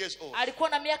 100 years old. Alikuwa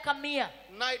na miaka 100,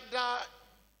 Neither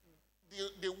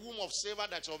the womb of Sarah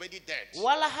that's already dead,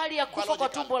 wala hali ya kufa kwa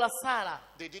tumbo la Sara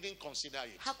they didn't consider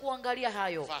it. hakuangalia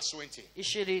hayo. Verse 20.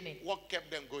 20, What kept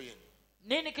them going?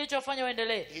 nini kilichofanya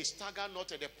waendelee? He staggered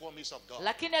not at the promise of God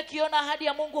Lakini akiona ahadi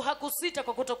ya Mungu hakusita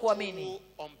kwa kutokuamini, through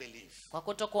unbelief, kwa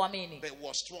kutokuamini, but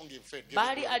was strong in faith.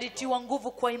 bali alitiwa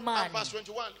nguvu kwa And imani, verse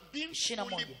 21, being 21.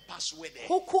 fully persuaded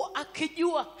huku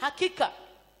akijua hakika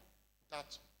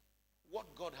that what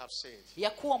God have said, ya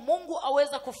kuwa Mungu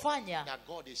aweza kufanya that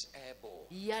God is able.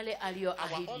 yale Our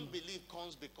aliyoahidi. unbelief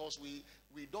comes because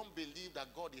we don't believe that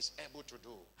God is able to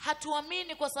do.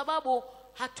 Hatuamini kwa sababu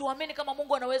hatuamini kama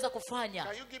Mungu anaweza kufanya.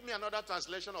 Can you give me another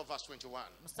translation of verse 21?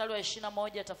 Mstari wa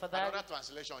 21 tafadhali. Another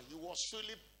translation. He was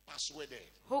fully persuaded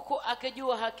Huku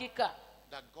akijua hakika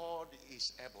that God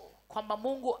is able. kwamba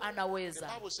Mungu The anaweza.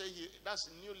 Bible says that's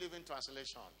New Living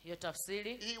Translation. Hiyo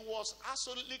tafsiri, He was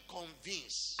absolutely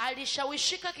convinced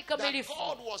alishawishika that kikamilifu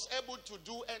God was able to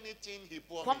do anything he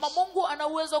kwamba promised. Mungu ana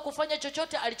uwezo wa kufanya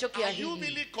chochote Are you alichokiahidi.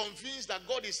 really convinced that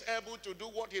God is able to do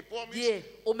what he promised? Je,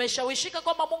 umeshawishika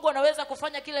kwamba Mungu anaweza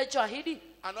kufanya kile alichoahidi?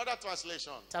 Another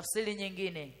translation. Tafsiri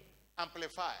nyingine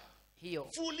Amplify. hiyo,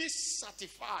 Fully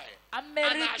certified and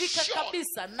ameridhika assured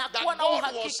kabisa na that kuwa na God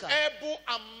was uhakika able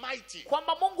and mighty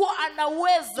kwamba Mungu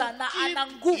anaweza na keep ana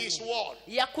his nguvu word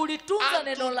ya kulitunza and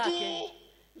neno to lake do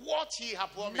what he had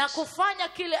na promised. kufanya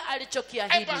kile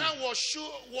alichokiahidi. Abraham was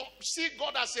sure, see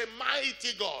God as a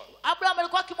mighty God. Abraham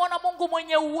alikuwa akimwona Mungu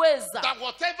mwenye uweza, That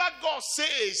whatever God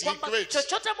says, he kwamba creates.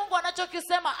 chochote Mungu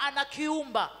anachokisema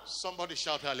anakiumba. Somebody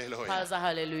shout hallelujah. Paza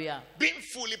haleluya. Being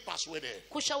fully persuaded.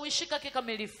 Kushawishika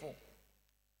kikamilifu.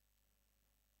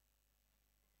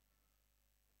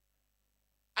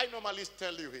 I normally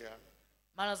tell you here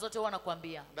Mara zote huwa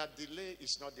nakwambia that delay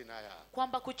is not denial.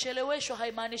 kwamba kucheleweshwa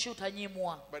haimaanishi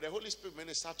utanyimwa. But the Holy Spirit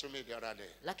ministered to me the other day.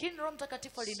 Lakini Roho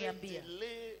Mtakatifu Say aliniambia,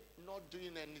 delay not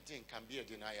doing anything can be a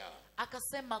denial.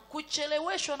 akasema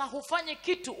kucheleweshwa na hufanyi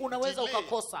kitu unaweza Delay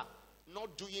ukakosa.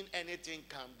 not doing anything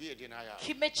can be a denial.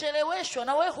 Kimecheleweshwa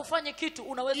na wewe hufanye kitu,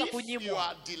 unaweza If you kunyimwa.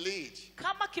 are delayed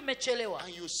Kama kimechelewa,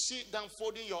 and you sit down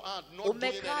folding your hand, not doing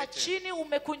umekaa anything, chini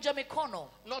umekunja mikono,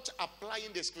 not applying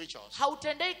the scriptures,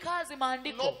 hautendei kazi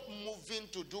maandiko, not moving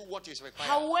to do what is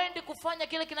required, hauendi kufanya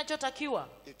kile kinachotakiwa,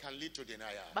 it can lead to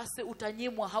denial. basi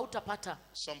utanyimwa, hautapata.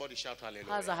 Somebody shout Kaza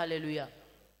hallelujah. hallelujah.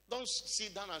 Don't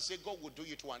sit down and say God will do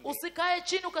it one day. Usikae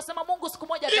chini ukasema Mungu siku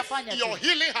moja If atafanya your tu.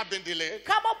 healing have been delayed,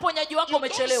 Kama uponyaji wako you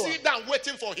don't umechelewa, sit down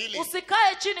waiting for healing.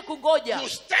 usikae chini kungoja, You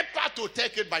step out to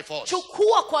take it by force.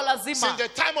 chukua kwa Since lazima. the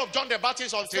time of John the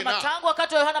Baptist until Sema now, tangu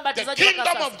wakati wa Yohana the Mbatizaji kingdom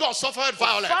mpaka of sasa, God suffered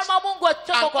violence, ufalme wa Mungu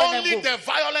atoka and kwa wenye only nguvu, the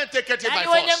violent take it by yaani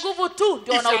wenye force. nguvu tu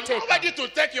ndio If you are not wanaoteka. ready to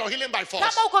take your healing by force,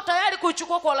 Kama uko tayari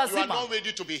kuichukua kwa you are lazima, not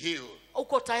ready to be healed.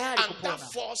 uko tayari And that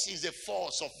kupona, force is the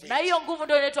force of na faith. hiyo nguvu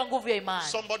ndio inaitwa nguvu ya imani.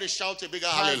 Somebody shout a bigger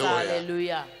Kaza hallelujah.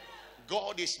 hallelujah.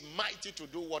 God is mighty to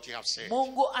do what he has said.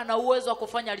 Mungu ana uwezo wa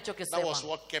kufanya That alichokisema. was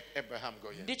what kept Abraham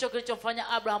going. Ndicho kilichomfanya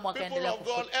Abraham People akaendelea of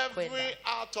God, every kwenda.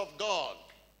 act of God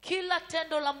Kila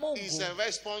tendo la is Mungu a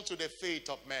response to the faith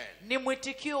of man. ni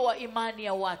mwitikio wa imani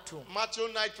ya watu. Matthew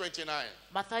 9:29.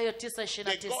 Mathayo They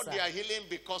got their 9:29. healing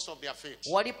because of their faith.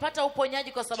 Walipata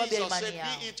uponyaji kwa sababu ya Jesus imani said,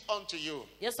 yao. be it unto you.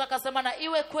 Yesu akasema na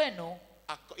iwe kwenu,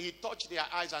 He touched their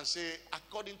eyes and said,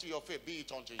 according to your faith, be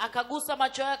it unto you. akagusa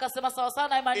macho yake akasema sawa sawa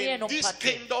na imani In yenu this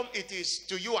mpate. kingdom, it is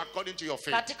to you according to your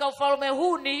faith. Katika ufalme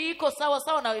huu ni iko sawa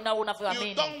sawa na You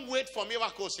unavyoamini. don't wait for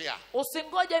miracles here.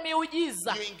 Usingoje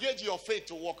miujiza. You engage your faith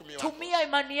to work miracles. Tumia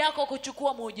imani yako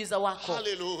kuchukua muujiza wako.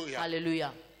 Hallelujah.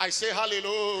 Hallelujah. I say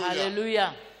hallelujah.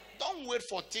 Hallelujah. Don't wait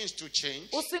for things to change.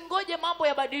 Usingoje mambo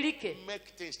yabadilike.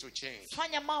 Make things to change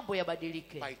Fanya mambo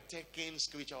yabadilike by taking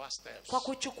spiritual steps. kwa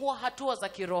kuchukua hatua za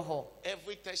kiroho.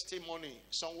 Every testimony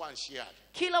someone shared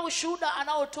Kila ushuhuda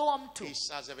anaotoa mtu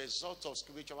is as a result of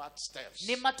spiritual steps.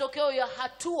 ni matokeo ya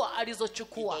hatua It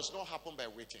alizochukua. does not happen by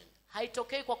waiting.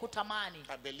 Haitokei kwa kutamani.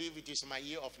 I believe it is my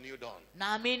year of new dawn.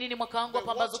 Naamini ni mwaka wangu wa But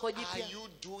what pambazuko are jipya. you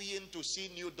doing to see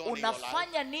new dawn in your life?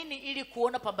 Unafanya nini ili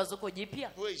kuona pambazuko jipya?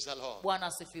 Praise the Lord. Bwana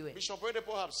asifiwe. Bishop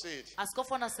Oyedepo have said,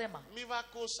 Askofu anasema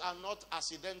miracles are not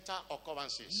accidental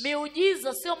occurrences.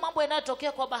 miujiza sio mambo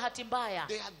yanayotokea kwa bahati mbaya.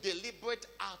 They are deliberate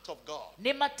act of God,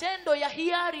 Ni matendo ya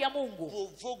hiari ya Mungu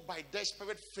provoked by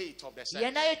desperate faith of the saints.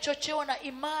 yanayochochewa na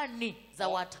imani za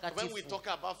When we watakatifu. talk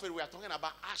about faith, we are talking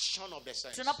about action of the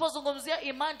saints. Tunapozungumzia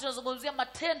imani tunazungumzia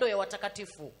matendo ya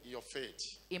watakatifu. Your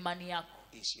faith Imani yako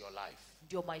is your life.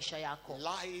 ndio maisha yako.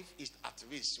 Life is at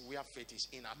risk where faith is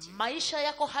inactive. Maisha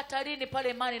yako hatarini pale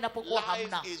imani inapokuwa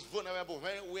hamna. Life is vulnerable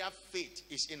where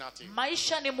faith is inactive.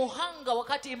 Maisha ni muhanga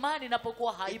wakati imani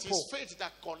inapokuwa It haipo. is faith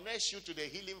that connects you to the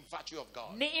healing virtue of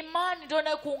God. Ni imani ndio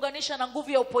inayokuunganisha na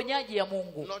nguvu ya uponyaji ya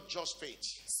Mungu. Not just faith,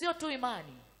 Sio tu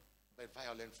imani, but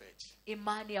violent faith.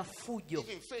 imani ya fujo.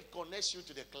 Even faith connects you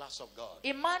to the class of God.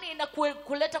 Imani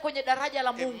inakuleta kwenye daraja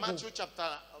la In Mungu.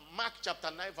 Mark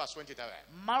chapter 9 verse 23,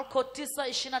 Marko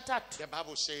 9:23. the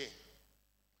Bible says,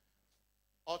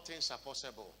 all things are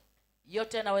possible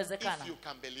Yote if yanawezekana you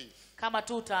can believe. kama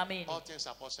tu utaamini. All things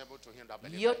are possible to him that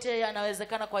believes. Yote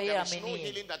yanawezekana kwa yeye There is no aminiye.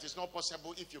 healing that is not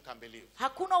possible if you can believe.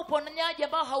 Hakuna uponyaji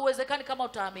ambao hauwezekani kama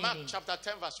Mark utaamini. chapter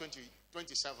 10 verse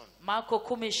 27, Marko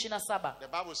 10:27. the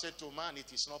Bible said to man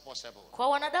it is not possible, Kwa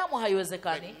wanadamu but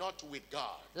haiwezekani, not with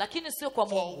God. lakini sio kwa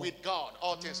For Mungu. with God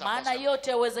all things are Maana possible. yote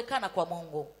yawezekana kwa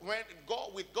Mungu.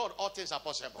 With God all things are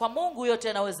possible. Kwa Mungu yote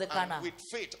And yanawezekana. with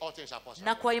faith all things are possible.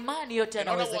 Na kwa imani yote In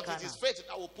other words, it yanawezekana. is faith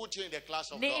that will put you in the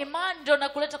class of Ni God. imani ndio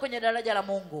nakuleta kwenye daraja la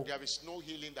Mungu. There is no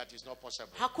healing that is not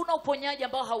possible. Hakuna uponyaji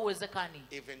ambao hauwezekani.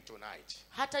 Even tonight.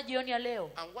 Hata jioni ya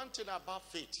leo. And one thing about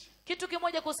faith, Kitu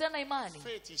kimoja kuhusiana na imani.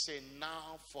 faith is a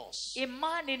now force.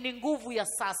 Imani ni nguvu ya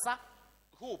sasa.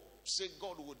 Hope say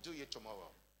God will do it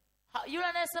tomorrow. Yule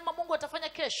anayesema Mungu atafanya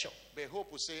kesho. But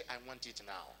hope will say I want it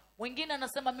now. Mwingine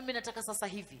anasema mimi nataka sasa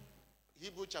hivi.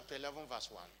 Hebrew chapter 11 verse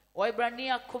 1.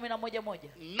 Waebrania 11:1.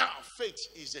 Now faith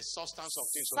is the substance of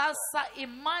things hoped for. Sasa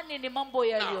imani ni mambo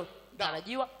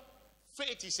yaliyotarajiwa.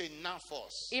 Faith is a now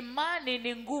force. Imani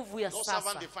ni nguvu ya No servant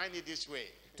sasa. define it this way.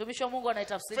 Mtumishi wa Mungu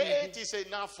anaitafsiri Faith hivi. is a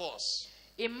now force.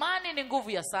 Imani ni nguvu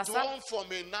ya sasa Drawn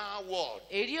from a now word.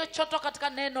 iliyochotwa katika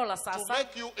neno la To sasa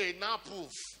make you a now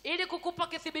proof ili kukupa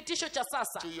kithibitisho cha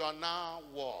sasa to your now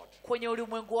word. kwenye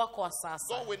ulimwengu wako wa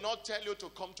sasa. God will not tell you to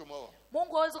come tomorrow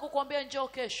Mungu hawezi kukuambia njoo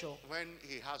kesho when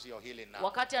he has your healing now.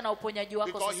 wakati ana uponyaji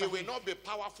wako Because he sasa will hivi. not be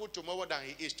powerful tomorrow than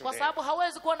he is Kwa today. sababu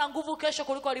hawezi kuwa na nguvu kesho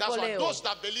kuliko That's alipo why leo. those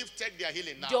that believe take their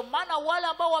healing Ndio now. maana wale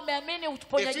ambao wameamini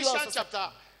uponyaji wao Ephesians sasa.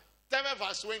 chapter 10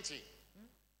 verse 20.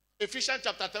 Ephesians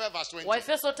chapter 10 verse 20.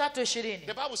 Waefeso 3:20.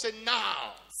 The Bible says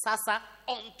now Sasa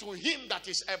unto him that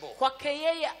is able. Kwake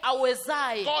yeye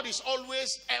awezaye. God is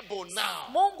always able now.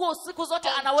 Mungu siku zote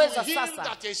anaweza Unto him sasa.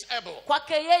 that is able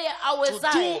Kwake yeye to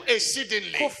awezaye do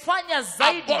exceedingly, kufanya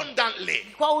zaidi abundantly,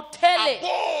 kwa utele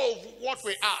above what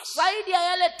we ask. zaidi ya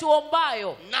yale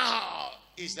tuombayo. Now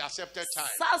is the accepted time.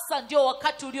 Sasa ndio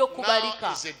wakati Now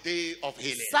uliokubalika. is a day of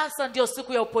healing. Sasa ndio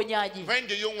siku ya uponyaji. When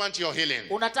do you want your healing?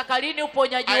 Unataka lini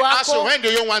uponyaji I ask you, wako? when do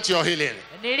you want your healing?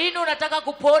 Ni lini unataka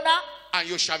kupona? And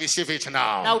you shall receive it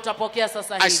Na now. utapokea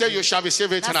sasa I say you hivi. shall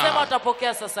receive it Nasema now.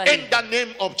 utapokea sasa In hivi. the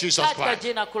name of Jesus Katika Christ.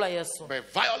 jina kula Yesu.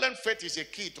 But violent faith is a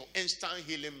key to instant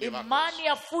healing miracles. Imani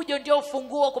ya fujo ndio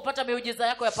ufunguo wa kupata miujiza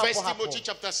yako ya papo First hapo. Timothy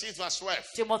chapter 6 verse 12.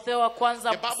 Timotheo wa kwanza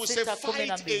The Bible says, fight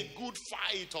a 6:12. good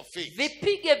fight of faith.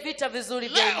 Vipige vita vizuri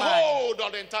vya Lay imani. hold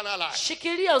of eternal life.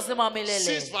 Shikilia uzima wa 6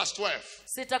 milele. verse 12.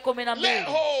 6:12. Lay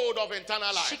hold of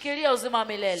eternal life. Shikilia uzima wa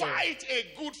milele. Fight a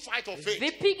good fight of faith.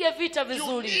 Vipige vita You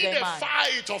vizuri need vya a imani.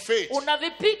 fight of faith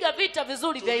Unavipiga vita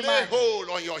vizuri to vya lay imani. hold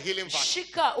on your healing virtue.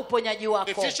 Shika uponyaji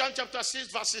wako. Ephesians chapter 6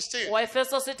 verse 16.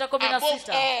 Waefeso Above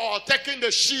 6:16. all, taking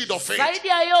the shield of faith, Zaidi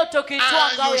ya yote ukitwaa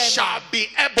and ngao you ya shall imani. be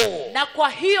able Na kwa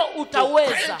hiyo to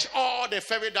utaweza quench all the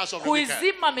fiery darts of the wicked.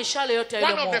 kuizima mishale yote ya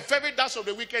One yule of the mwovu. fiery darts of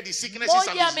the wicked is sicknesses and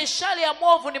Moja ya disease. mishale ya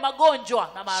mwovu ni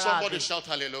magonjwa na Somebody maradhi. shout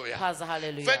hallelujah. Kaza First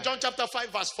haleluya. John chapter 5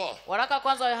 verse 4. Waraka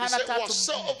kwanza wa He Yohana said, 3.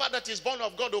 whatsoever that is born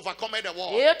of God overcometh the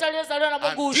world. Yeyote aliyezaliwa na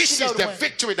Mungu And this hushinda is the ulimwengu.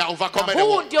 victory that Na overcometh the huu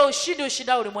world. ndio ushindi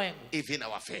ushindao ulimwengu. Even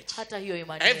our faith. Hata hiyo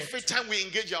imani yetu. Every time we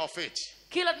engage our faith,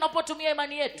 Kila tunapotumia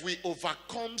imani yetu we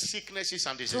overcome sicknesses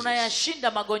and diseases.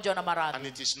 tunayashinda magonjwa na And maradhi.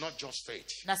 it is not just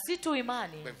faith, Na si tu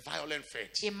imani, but violent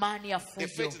faith. imani ya The fujo.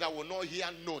 faith that will not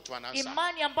hear no to an answer.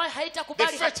 Imani ambayo The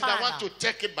haitakubali faith that want to hapana.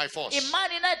 take it by force.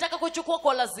 Imani inayotaka kuchukua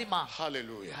kwa lazima.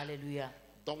 Hallelujah. Haleluya.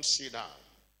 Don't sit down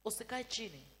Usikae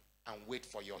chini and wait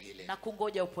for your healing. na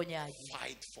kungoja uponyaji.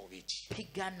 Fight for it.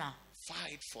 Pigana.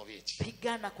 Fight for it.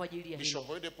 Pigana kwa ajili ya Bishop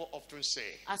hilo. Oyedepo often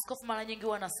say, Askofu mara nyingi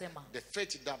huwa anasema, the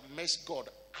faith that makes God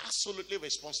absolutely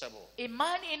responsible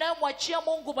imani inayomwachia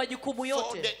Mungu majukumu for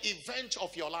yote the event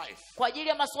of your life kwa ajili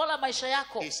ya masuala ya maisha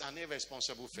yako is an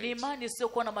irresponsible ni faith. imani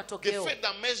isiyokuwa na The matokeo. faith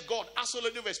that makes God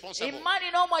absolutely responsible Imani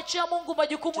inayomwachia Mungu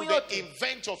majukumu to the yote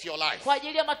event of your life kwa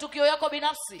ajili ya matukio yako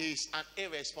binafsi is an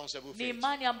irresponsible ni faith.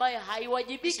 imani ambayo This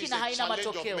haiwajibiki is na the haina challenge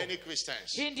of matokeo. many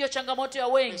Christians. Hii ndiyo changamoto ya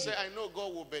They wengi. say, I know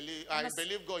God will believe, I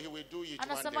believe God, He will do it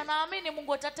one Anasema day. naamini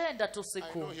Mungu atatenda tu I know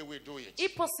siku. He will do it.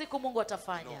 Ipo siku Mungu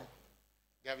atafanya. No.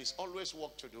 There is always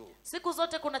work to do Siku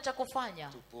zote kuna cha kufanya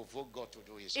to provoke God to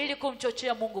do His ili work.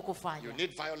 kumchochea Mungu You kufanya.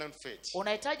 need violent faith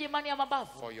Unahitaji imani ya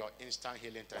mabavu for your instant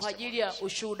healing kwa ajili ya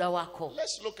testimony. ushuhuda wako.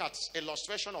 Let's look at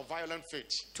illustration of violent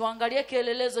faith Tuangalie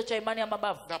kielelezo cha imani ya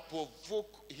mabavu that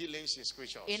provoke healings in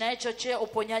scriptures. inayochochea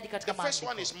uponyaji The katika first one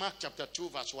maandiko. is Mark chapter 2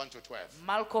 verse 1 to 12.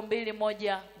 Marko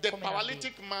 2:1-12. The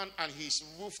paralytic man and his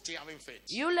roof tearing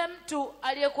faith. Yule mtu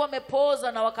aliyekuwa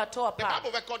amepooza na wakatoa The paa.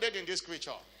 Bible recorded in this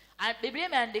scripture Biblia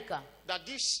imeandika that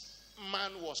this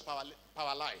man was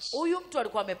paralyzed huyu mtu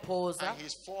alikuwa amepooza and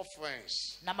his 4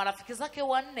 friends. na marafiki zake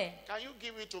wanne. Can you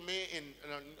give it to me in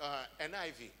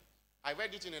NIV? I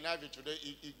read it in NIV today.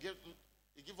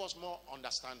 It gave us more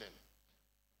understanding.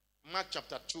 Mark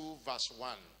chapter 2 verse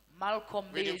 1. Marko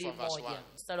Reading from verse 2:1 1.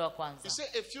 mstari wa He kwanza.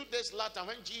 said a few days later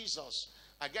when Jesus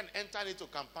again entered into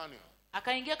Capernaum,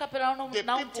 Akaingia Kapernaum the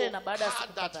tena people baada ya siku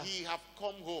heard that kadhaa. he have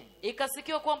come home.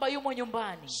 Ikasikiwa kwamba yumo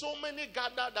nyumbani. So many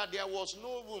gathered that there was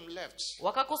no room left.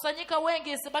 Wakakusanyika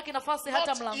wengi isibaki nafasi hata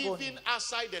Not mlangoni. even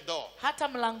outside the door. Hata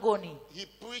mlangoni. He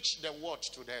preached the word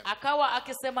to them. Akawa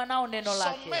akisema nao neno Some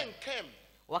lake. men came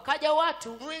Wakaja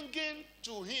watu bringing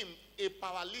to him a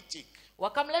paralytic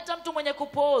wakamleta mtu mwenye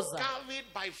kupooza. carried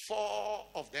by 4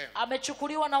 of them.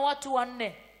 Amechukuliwa na watu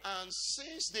wanne. And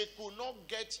since they could not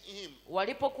get him,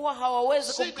 Walipokuwa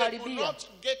hawawezi since they could kumkaribia, not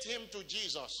get him to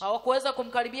Jesus, hawakuweza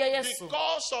kumkaribia Yesu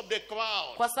because of the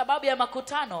crowd, kwa sababu ya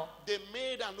makutano, they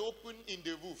made an open in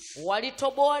the roof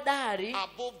walitoboa dari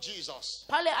above Jesus.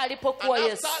 pale alipokuwa And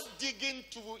Yesu, after digging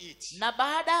through it, na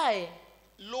baadaye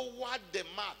lowered the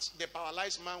mat the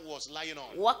paralyzed man was lying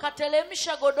on.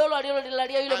 wakatelemsha godoro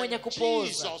alilolilalia yule mwenye And kupooza.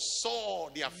 Jesus saw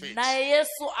their faith. Naye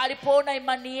Yesu alipoona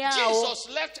imani yao, Jesus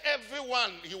left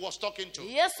everyone he was talking to.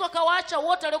 Yesu akawaacha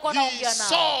wote waliokuwa He wanaongea nao,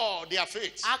 saw their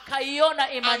faith. akaiona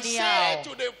And imani said yao,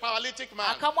 to the paralytic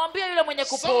man, akamwambia yule mwenye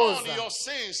son, kupooza, your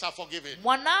sins are forgiven.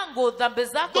 mwanangu, dhambi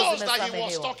zako Those that he was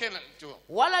zimesamehewa. talking to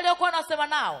Wale aliokuwa anasema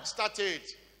nao started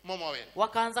murmuring.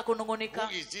 Wakaanza kunungunika.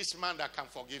 Who is this man that can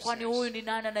forgive Kwani sins? huyu ni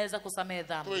nani anaweza kusamehe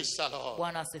dhambi? Praise the Lord.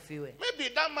 Bwana asifiwe. Maybe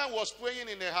that man was praying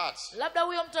in the heart. Labda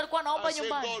huyo mtu alikuwa anaomba And say,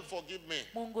 nyumbani. God forgive me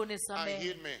Mungu and nisamehe.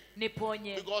 heal me.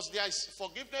 Niponye. Because there is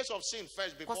forgiveness of sin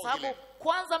first Kwa before sababu healing.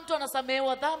 kwanza mtu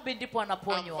anasamehewa dhambi ndipo And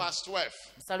anaponywa. verse 12.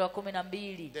 Mstari wa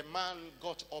 12. The man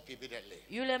got up immediately.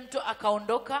 Yule mtu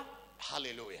akaondoka,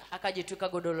 Hallelujah. akajitwika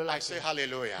godoro I say lake.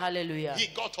 hallelujah. Hallelujah. He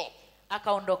got up,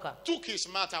 Akaondoka. took his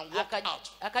mat and walked out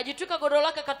Akajitwika godoro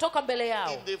lake, akatoka mbele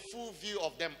yao. in the full view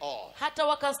of them all. Hata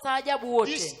wakastaajabu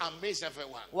This wote. amazed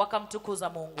everyone. Wakamtukuza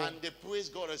Mungu. And they praise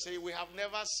God and say, we have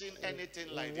never seen anything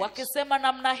like this. Wakisema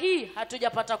namna hii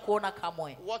hatujapata kuona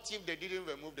kamwe. What if they didn't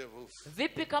remove the roof?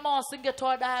 Vipi kama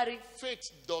wasingetoa dari?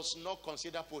 Faith does not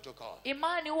consider protocol.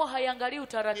 Imani huwa haiangalii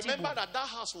utaratibu. Remember that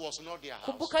house was not their house.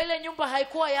 Kumbuka ile nyumba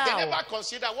haikuwa They yao. never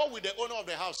consider what will the owner of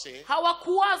the house say.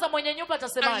 Hawakuwaza mwenye nyumba And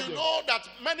atasemaje. you know that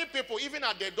many people, even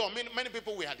at the door, many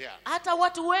people were there. Hata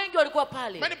watu wengi walikuwa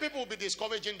pale. Many people will be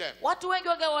discouraging them. Watu wengi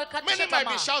Many wangewakatisha might be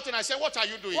tamaa. shouting and say, what are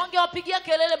you doing? Wangewapigia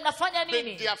kelele, mnafanya But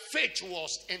nini? their faith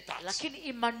was intact. Lakini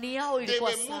imani yao They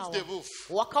ilikuwa removed sawa. the roof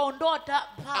Wakaondoa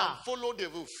and paa, followed the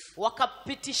roof.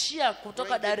 wakapitishia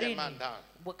kutoka Bringing the darini, man down.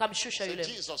 wakamshusha So yule.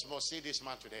 Jesus must see this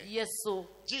man today. Yesu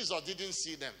Didn't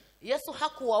see them, Yesu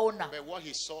hakuwaona, but what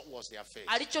he saw was their faith.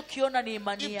 alichokiona ni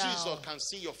imani If yao. Jesus can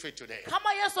see your faith today,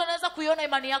 Kama Yesu anaweza kuiona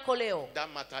imani yako leo, that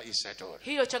matter is settled.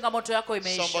 hiyo changamoto yako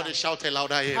Somebody imeisha. shout a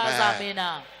louder Kaza amen.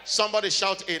 amina. Somebody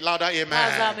shout a louder Kaza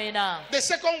amen. amina. The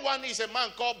second one is a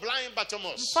man called blind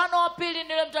Bartimaeus. Mfano wa pili ni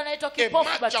yule mtu anaitwa In kipofu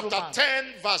Mark chapter Bartimayo.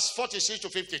 10 verse 46 to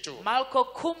 52. Marko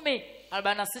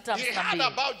 10:46 He heard 52.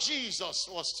 about Jesus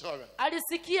was story.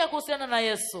 Alisikia kuhusiana na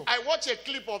Yesu. I watched a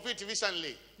clip of it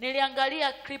recently.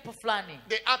 Niliangalia clip fulani.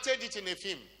 They acted it in a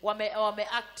film. Wame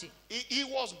act. He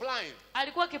was blind,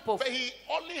 Alikuwa kipofu, but he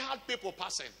only had people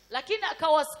passing. lakini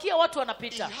akawasikia watu He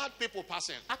wanapita. had people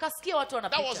passing. Akasikia watu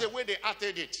That was the wanapita. way they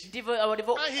acted it. Ndivyo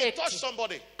walivyo And he touched act.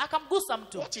 somebody. Akamgusa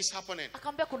mtu. What is happening?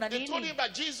 Akamwambia kuna They told him nini?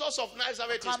 that Jesus of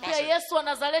Nazareth is Akamwambia passing. Yesu wa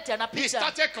Nazareti He anapita.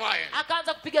 started crying.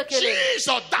 Akaanza kupiga kelele. Jesus,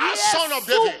 thou son of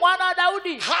Yesu David, mwana wa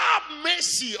Daudi, have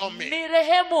mercy on me. ni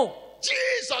rehemu.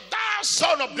 Jesus, thou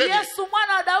son of David, Yesu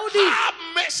mwana wa Daudi, have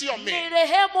mercy on ni me.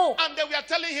 rehemu. And they were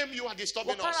telling him, you are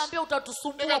disturbing us. Wakanaambia They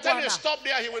utatusumbua were telling him, Bwana. stop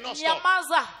there, he will not stop.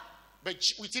 Nyamaza. But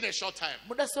within a short time,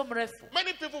 Muda sio mrefu,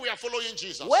 many people were following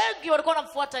Jesus. wengi walikuwa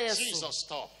wanamfuata Yesu. Jesus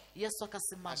stopped. Yesu I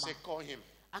akasimama, said, call him.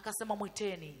 akasema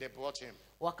mwiteni. They brought him.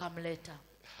 Wakamleta.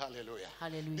 Hallelujah.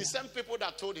 Hallelujah. The same people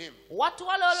that told him, Watu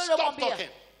wale wale Stop waliomwambia talking.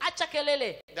 acha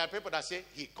kelele, there are people that say,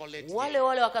 he collected wale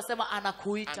wale wakasema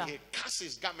anakuita. and he cast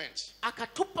his garment,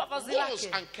 Akatupa vazi rose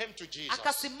lake, and came to Jesus.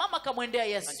 akasimama akamwendea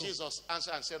And Yesu. Jesus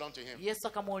answered and said unto him, Yesu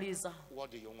akamuuliza,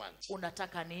 what do you want?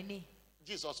 unataka nini?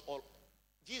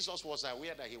 Jesus was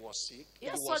aware that he was sick. He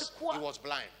Yesu was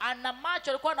blind. ana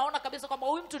macho, alikuwa anaona kabisa kwamba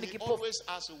huyu mtu ni He kipofu. always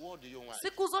asks, what do you want?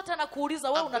 Siku zote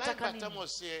anakuuliza wewe And blind unataka nini?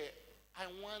 Bartimaeus say,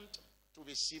 I want to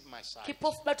receive my sight.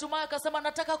 Kipofu Bartimayo akasema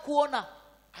nataka kuona,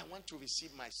 I want to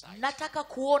receive my sight. nataka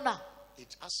kuona.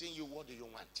 It's asking you, what do you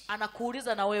want?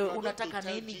 Anakuuliza na wewe You are going to unataka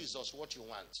tell nini? Jesus what you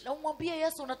want. Na umwambie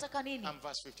Yesu unataka nini? And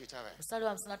verse 53. Mstari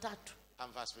wa 53.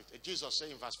 And verse 50. Jesus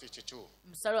said in verse 52,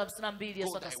 Mstari wa 52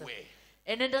 Yesu go thy akasema, way.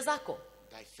 enenda zako,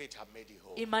 Thy faith have made thee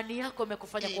whole. imani yako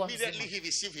imekufanya kuwa Immediately mzima. he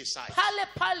received his sight. Pale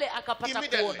pale akapata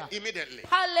kuona. Immediately.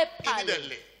 Pale pale.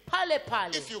 Immediately. Pale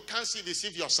pale. If you can't see,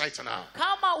 receive your sight now.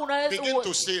 Kama Begin to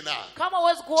unaweza, see now. kama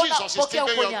huwezi kuona, Jesus is pokea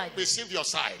giving you, uponyaji. receive your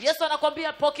sight Yesu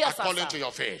anakuambia pokea according to sasa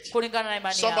your faith. kulingana na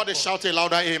imani Somebody yako. shout a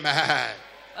louder amen.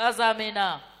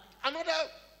 Amina. Another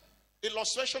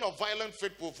illustration of violent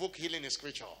faith provoke healing in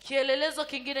scripture Kielelezo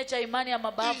kingine cha imani ya is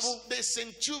mabavu the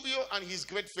centurion and his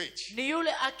great faith. ni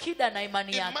yule akida na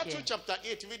imani In Matthew yake. chapter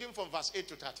 8, reading from verse 8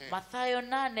 to 13. Mathayo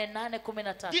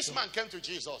 8:8-13. This man came to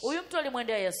Jesus Huyu mtu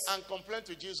alimwendea Yesu. and complained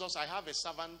to Jesus, I have a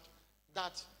servant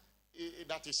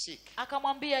that is sick.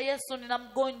 Akamwambia Yesu, nina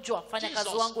mgonjwa, fanya kazi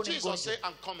wangu ni Jesus mgonjwa. said,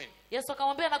 I'm coming. Yesu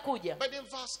akamwambia nakuja. But in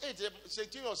verse 8, the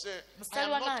centurion said,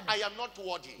 Mstari wa 8. I am not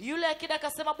worthy Yule akida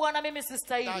akasema, Bwana mimi that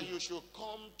sistahili you should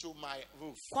come to my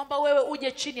roof. kwamba wewe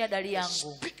uje chini ya dari yangu.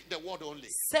 Speak the word only,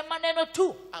 Sema neno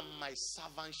tu and my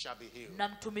servant shall be healed. na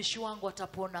mtumishi wangu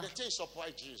atapona. The thing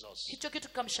surprised Jesus. Hicho kitu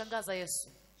kikamshangaza Yesu.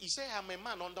 He said, I'm a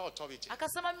man under authority.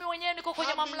 Akasema mimi mwenyewe niko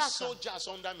kwenye Having mamlaka. soldiers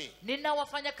under me. Nina And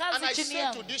wafanyakazi I chini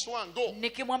said to yangu. this one, go.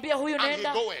 Nikimwambia huyu And he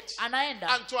nenda, goeth. anaenda.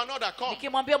 And to another, come.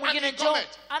 Nikimwambia And mwingine he njoo,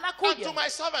 cometh. And to anakuja. my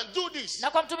servant, do this.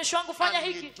 Na kwa mtumishi wangu fanya And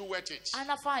he hiki, doeth it.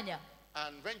 anafanya.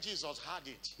 And when Jesus heard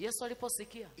it, Yesu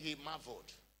aliposikia he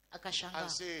marveled akashangaa,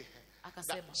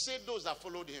 and say those that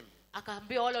followed him,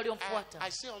 akaambia wale I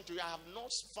waliomfuata, say unto you, I have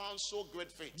not found so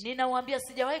great faith. ninawaambia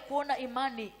sijawahi kuona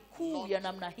imani kuu ya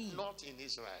namna hii not in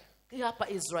Israel. hapa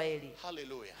Israeli.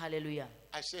 Hallelujah. Hallelujah.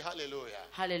 I say hallelujah.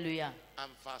 Hallelujah.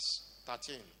 And verse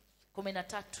 13.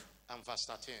 13. And verse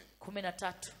 13.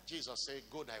 13. Jesus said,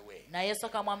 go thy way. Na Yesu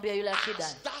akamwambia yule akida,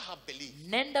 As thou have believed,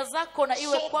 nenda zako na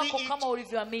iwe so kwako be it- kama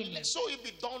ulivyoamini. so it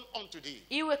be done unto thee.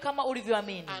 Iwe kama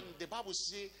ulivyoamini. And the Bible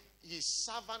says his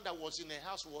servant that was in the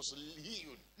house was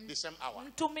healed the same hour.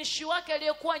 Mtumishi wake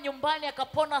aliyekuwa nyumbani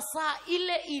akapona saa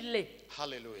ile ile.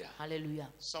 Hallelujah. Hallelujah.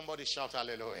 Somebody shout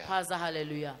hallelujah. Paza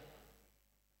hallelujah.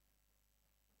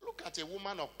 Look at a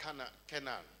woman of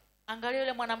Canaan Angalia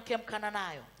yule mwanamke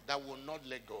Mkananayo that will not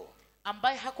let go.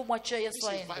 ambaye hakumwachia This Yesu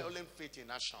is aende. violent faith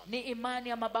in action. Ni imani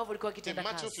ya mabavu ilikuwa In kitenda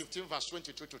Matthew kazi. 15 verse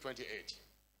 22 to 28.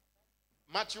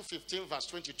 Matthew 15 verse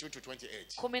 22 to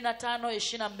 28.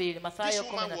 15:22 This Mathayo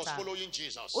woman was 15. following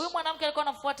Jesus, Huyu mwanamke alikuwa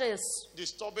anamfuata Yesu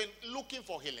disturbing, looking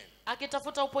for healing.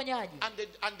 akitafuta uponyaji.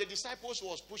 And the disciples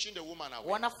was pushing the woman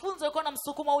away. Wanafunzi walikuwa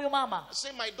wanamsukuma huyu mama.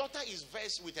 Say, my daughter is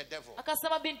vexed with the devil.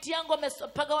 Akasema binti yangu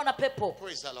amepagawa na pepo.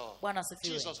 Praise the Lord. Bwana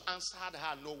asifiwe. Jesus answered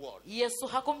her no word. Yesu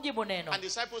hakumjibu neno. And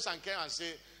disciples came and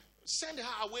say, send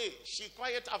her away. She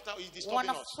quiet after he's disturbing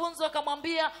us. Wanafunzi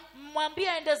wakamwambia, mwambie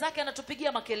aende zake,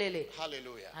 anatupigia makelele.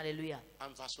 Hallelujah. Hallelujah.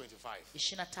 And verse 25.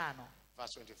 25.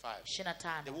 Verse 25.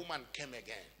 25. The woman came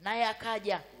again. Naye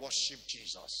akaja Worship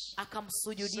Jesus.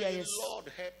 akamsujudia Say, Yesu.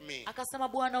 Lord, help me. Akasema,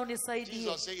 Bwana unisaidie.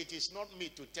 Jesus said, it is not me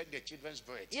to take the children's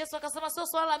bread Yesu akasema, sio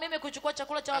swala la mimi kuchukua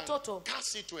chakula cha watoto and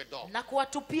cast it to a dog. na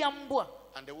kuwatupia mbwa.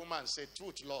 And the woman said,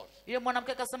 truth, Lord. Yule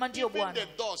mwanamke akasema, ndio Even the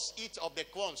Bwana. dogs eat of the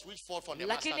crumbs which fall from the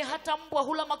Lakini master's hata mbwa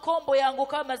hula makombo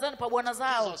yaangukayo mezani pa bwana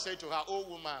zao. Jesus said to her, oh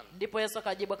woman, Ndipo Yesu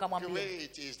akajibu akamwambia,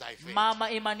 great is thy faith.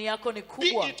 mama, imani yako ni Be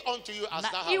kubwa, it unto you as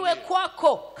thou na hast iwe willed.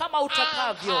 kwako kama And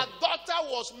utakavyo. her daughter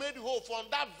was made whole from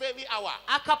that very hour.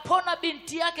 Akapona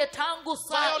binti yake tangu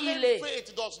saa Violent ile.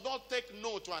 faith does not take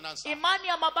no to an answer. Imani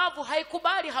ya mabavu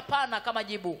haikubali hapana kama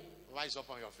jibu. Rise up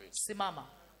on your feet. Simama,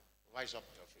 Rise up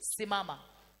on your feet. simama.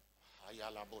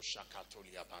 Ayalabo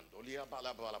shakatolia bandolia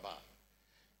balabalaba.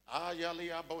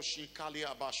 Ayalia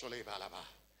boshikalia bashole balaba.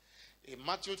 In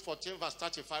Matthew 14 verse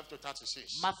 35 to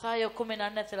 36. Mathayo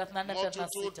 14:34-36.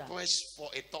 Multitude pressed for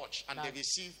a touch and they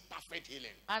received perfect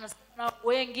healing. Anasema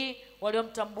wengi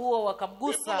waliomtambua People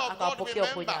wakamgusa of God, akawapokea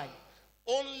remember, uponyaji.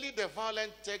 only the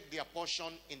violent take their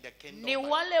portion in the kingdom. Ni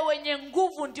wale wenye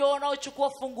nguvu ndio wanaochukua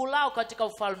fungu lao katika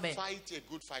ufalme. Fight a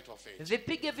good fight of faith.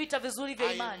 Vipige vita vizuri vya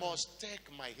I imani. must take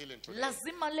my healing today.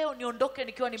 Lazima leo niondoke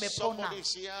nikiwa nimepona. Somebody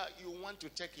is here, you want to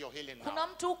take your healing Kuna now.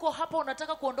 mtu huko hapa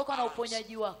unataka kuondoka na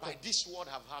uponyaji wako. By this word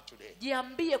I've heard today,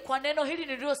 Jiambie, kwa neno hili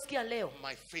nililosikia leo,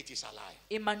 my faith is alive.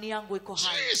 imani yangu iko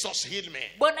hai. Jesus heal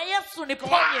me. Bwana Yesu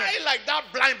niponye. Cry like that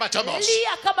blind Bartimaeus.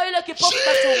 Lia kama yule kipofu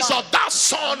Jesus, Katuma. that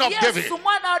son of David. Yesu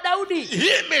mwana wa Daudi,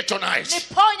 Heal me tonight.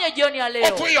 niponye jioni ya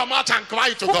leo. Open your mouth and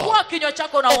cry to Fungua God. kinywa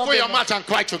chako na Open uombe your Mungu. mouth and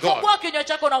cry to God. Fungua kinywa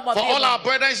chako na For umwambie all our Mungu.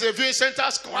 brothers in the viewing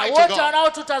centers, Na cry to wote God.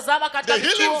 wanaotutazama katika The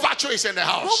healing kituo, virtue is in the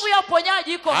house. nguvu ya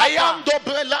uponyaji iko I hapa. am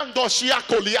dobelando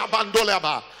shiakoli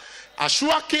abandoleba.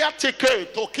 Ashuakia teke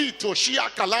tokito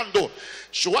shiakalando.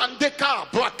 Shuandeka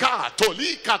braka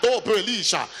tolika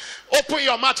dobrelisha. Open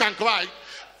your mouth and cry.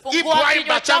 If Fungua blind kinywa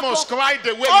Bartimaeus chako. cried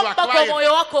the way you are Omba kwa crying,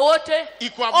 moyo wako wote.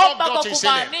 Equal blood Omba kwa got his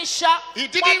healing. kumaanisha. He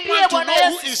didn't Mwambie want to Bwana know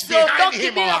who Yesu, is behind siondoki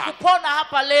him or bila her. kupona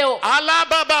hapa leo.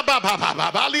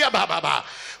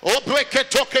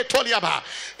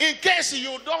 In case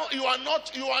you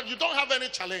don't have any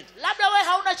challenge, Labda wewe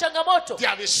hauna changamoto.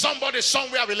 there is somebody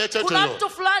somewhere related to Kuna you. mtu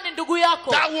fulani ndugu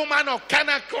yako. That woman of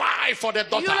Canaan cried for the Yule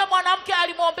daughter. mwanamke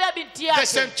alimwombea binti The yake.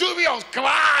 centurion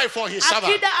cried for his servant,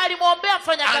 Akida alimwombea and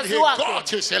mfanyakazi he wake got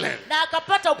his healing. na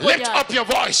akapata Lift uponyaji. up your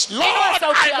voice, Lord.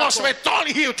 I must return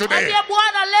here today. Mwambie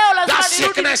Bwana, leo lazima That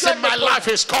nirudi sickness nikiwa in my nimepona. life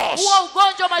is caused. Huo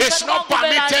ugonjwa It's maishani not mwangu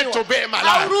permitted to be in my life.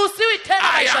 hauruhusiwi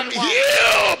tena I am maishani mwangu.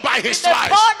 healed by his stripes.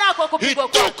 Nimepona kwa He kupigwa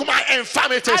took kwake. my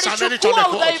infirmities and laid it on the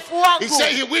Alichukua udhaifu cross. wangu. He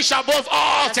said he wished above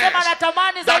all things Nasema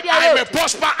natamani that zaidi ya I may yote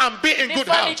prosper and be in good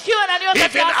health, nifanikiwe na niwe even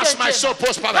katika as afya my soul njema.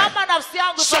 prospereth. Kama nafsi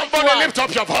yangu Somebody ifanikiwa. lift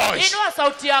up your voice Inua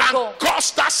sauti yako. and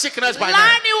cause that sickness by name.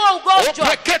 Laani huo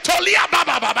ugonjwa.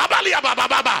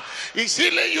 He's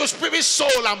healing your spirit,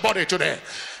 soul, and body today.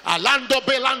 Alando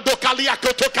belando kalia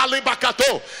koto kaliba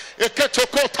kato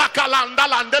eketoko takalanda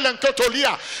landelen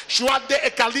kotolia shuande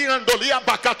ekaliandolia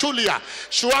bakatulia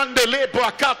shuande le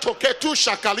brakato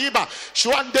ketusha kaliba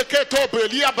shuande keto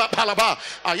belia balaba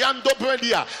ayando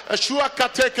belia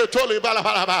shuakate ketole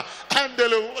balaba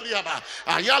andele oliaba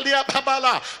ayalia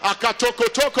babala akatoko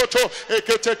toko to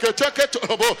eketeke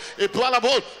tobo ebalabo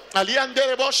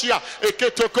aliandele boshia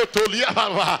eketoko tolia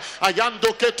baba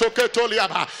ayando ketoko tolia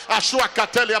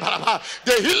ashuakate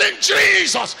The healing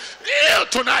Jesus. Heal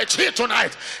tonight. Heal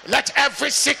tonight. Let every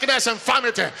sickness and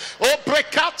infirmity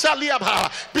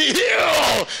be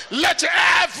healed. Let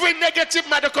every negative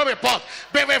medical report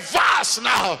be reversed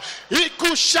now.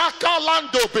 Ikushaka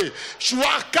landobe.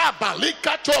 Shuaka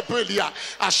balika tobelia.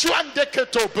 Ashuande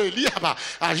ketobeliaba.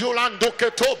 Ayolando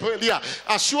ketobelia.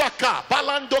 Ashuaka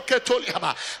balando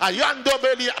ketoliaba. Ayando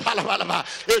belia balabalaba.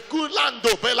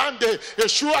 Ekulando belande.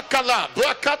 Eshuakala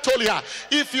brakatolia.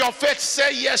 If your faith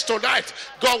say yes tonight,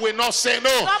 God will not say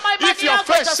no. If your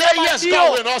faith say yes,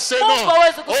 God will not say no.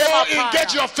 Oh,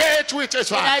 engage your faith with it.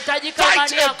 Fight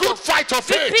a good fight of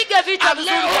faith. And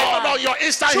lay hold on your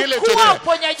instant healing today.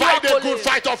 Fight a good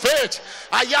fight of faith.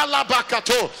 Ayala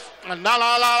bakato.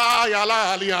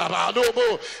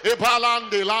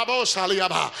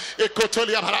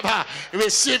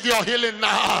 Receive your healing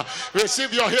now.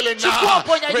 Receive your healing now.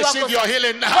 Receive your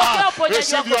healing now.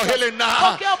 Receive your healing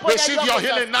now. Receive your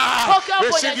healing now.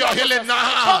 Receive your healing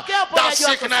now. That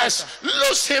sickness,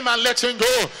 lose him and let him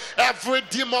go. Every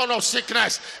demon of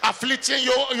sickness afflicting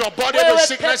your body with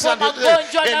sickness and in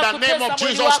the name of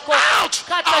Jesus. Out,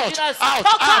 out, out,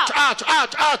 out,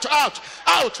 out, out, out,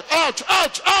 out, out,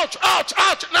 out, out.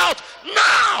 Out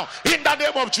now in the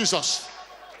name of Jesus.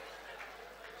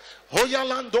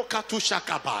 Oyalando katusha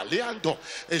kaba leando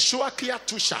eshuakia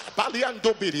tusha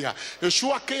baliando biria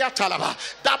eshuakia talaba.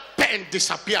 That pain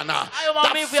disappear now.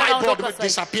 That fibroid will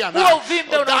disappear now.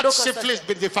 That syphilis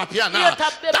will disappear now.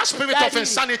 That spirit of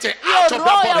insanity out of your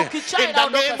body in the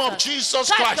name of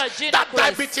Jesus Christ. That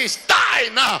diabetes die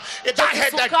now. That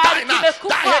headache die now.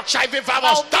 That HIV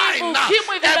virus die now.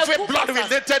 Every blood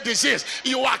related disease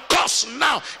you are cursed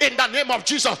now in the name of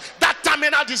Jesus. That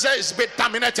terminal disease be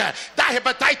terminated. That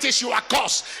hepatitis you are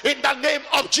cursed in the name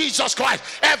of Jesus Christ.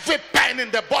 Every pain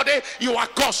in the body you are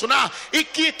cursed now.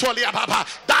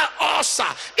 That ulcer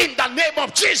in the name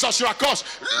of Jesus you are cursed.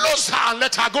 Lose her and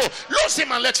let her go. Lose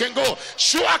him and let him go.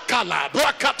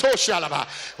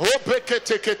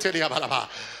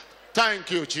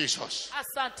 Thank you, Jesus.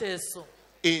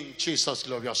 In Jesus'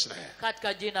 glorious name.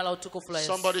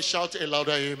 Somebody shout a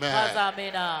louder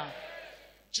amen.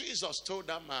 Jesus told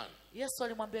that man,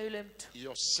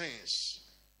 your sins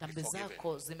dhambi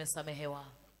zako zimesamehewa.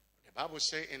 The Bible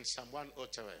says in Psalm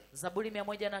 103, Zaburi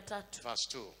 103 verse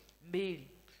 2,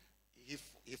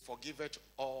 he forgiveth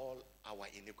all our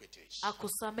iniquities.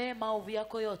 Akusamehe maovu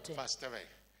yako yote. Verse 3,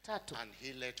 3, and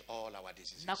healeth all our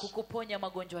diseases. Na kukuponya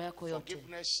magonjwa yako yote.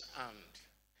 Forgiveness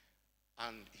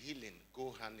and healing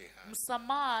go hand in hand.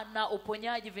 Msamaha na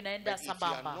uponyaji vinaenda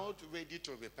sambamba. If you are not ready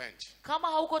to repent, kama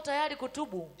hauko tayari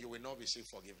kutubu, you will not receive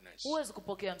forgiveness. huwezi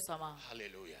kupokea msamaha.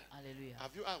 Hallelujah. Hallelujah.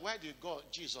 Have you why did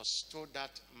Jesus told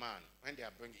that man when they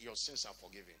are bringing your sins are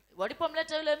forgiven?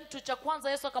 Walipomleta yule mtu, cha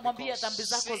kwanza Yesu akamwambia dhambi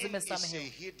zako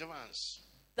zimesamehewa.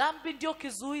 Dhambi ndio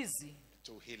kizuizi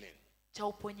to healing. Cha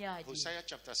uponyaji. Hosea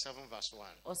chapter 7 verse 1.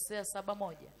 Hosea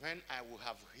 7:1. When I will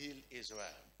have healed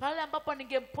Israel. Pale ambapo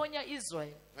ningemponya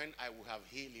Israel. When I will have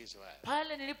healed Israel.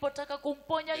 Pale nilipotaka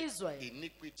kumponya Israel. The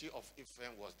iniquity of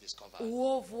Ephraim was discovered.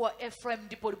 Uovu wa Ephraim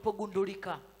ndipo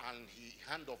ulipogundulika. And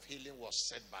the hand of healing was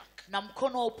set back. Na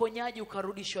mkono wa uponyaji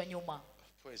ukarudishwa nyuma.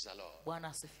 Praise the Lord. Bwana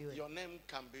asifiwe. Your name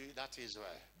can be that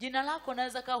Israel. Jina lako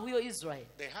naweza kuwa huyo Israel.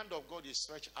 The hand of God is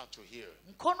stretched out to heal.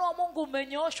 Mkono wa Mungu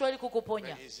umenyooshwa ili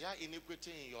kukuponya. Is there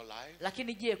iniquity in your life?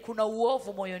 Lakini je, kuna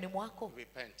uovu moyoni mwako?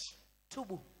 Repent.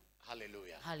 Tubu.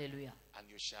 Hallelujah. Hallelujah. And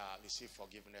you shall receive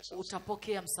forgiveness.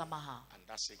 Utapokea msamaha. And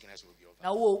that sickness will be over. Na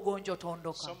huo ugonjwa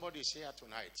utaondoka. Somebody is here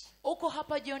tonight. Uko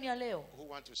hapa jioni ya leo. Who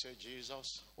want to say,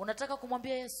 Jesus, unataka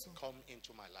kumwambia Yesu, come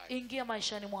into my life. Ingia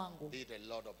maishani mwangu. Be the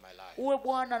Lord of my life. Uwe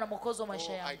Bwana na Mwokozi wa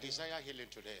maisha yangu. I desire healing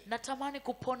today. Natamani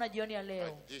kupona jioni ya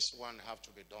leo. But this one have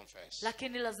to be done first.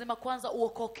 Lakini lazima kwanza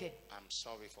uokoke. I'm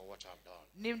sorry for what I've done.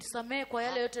 Nimsamehe kwa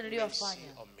yale yote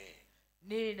niliyofanya.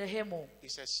 Ni rehemu.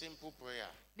 It's a simple prayer.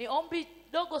 Ni ombi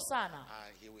dogo sana.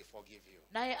 And he will forgive you.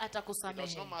 Naye atakusamehe.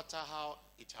 It does not matter how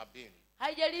it have been.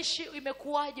 Haijalishi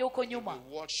imekuwaje huko nyuma. He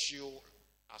will wash you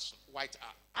as white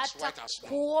as snow.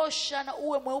 Kuosha na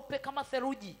uwe mweupe kama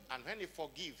theluji. And when he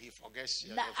forgive, he forgets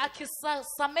you. Na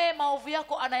akisamehe maovu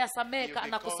yako anayasamehe,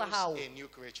 anakusahau. A new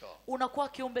creature. Unakuwa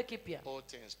kiumbe kipya. All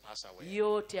things pass away.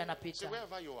 Yote yanapita. So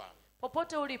wherever you are,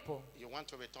 popote ulipo, you want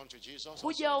to return to Jesus,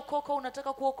 hujaokoka,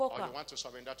 unataka kuokoka, or you want to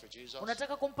surrender to Jesus,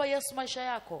 unataka kumpa Yesu maisha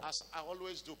yako, as I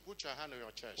always do, put your hand on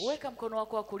your chest. Weka mkono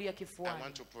wako wa kulia kifuani. I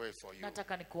want to pray for you.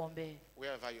 Nataka nikuombee.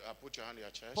 Wherever you are, put your hand on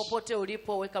your chest. Popote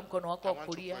ulipo, weka mkono wako wa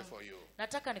kulia. I want to pray for you.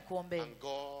 Nataka nikuombee. And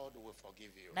God will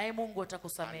forgive you. Naye Mungu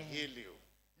atakusamehe. And heal you.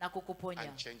 na kukuponya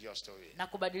and change your story. na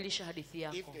kubadilisha hadithi If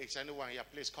yako. there is anyone here,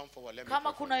 please come forward. Let me Kama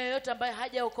pray for kuna you. yoyote ambaye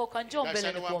hajaokoka, njoo There's mbele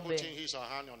anyone nikuombe. putting his or her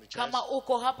hand on the chest. Kama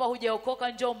uko hapa hujaokoka,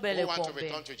 njoo mbele Who want to kuombe.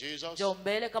 return to Jesus? Njoo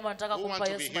mbele kama unataka Who kumpa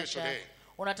want to be Yesu healed maisha today? yako.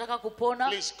 Unataka kupona?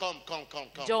 Please come.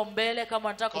 Njoo mbele kama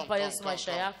unataka Come, kumpa come, Yesu come,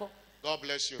 maisha come. yako. God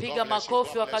bless you. Piga God bless you.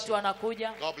 makofi God bless wakati you.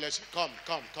 wanakuja. God bless you. Come.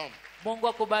 Mungu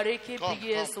akubariki. Come,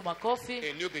 Pigie Yesu makofi.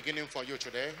 A new beginning for you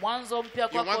today. Mwanzo mpya You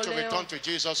kwako want to leo. return to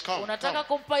Jesus? Come. Unataka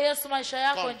kumpa Yesu maisha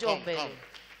yako, Come, njoo come, mbele. come.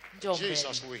 Njoo mbele.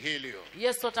 Jesus will heal you.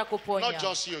 Yesu atakuponya. Not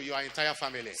just you, your entire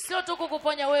family. Sio tu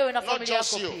kukuponya wewe na Not familia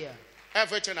just yako you. pia.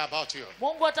 Everything about you.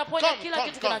 Mungu ataponya Come, kila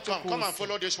come, kitu come, come and kinachokuhusu.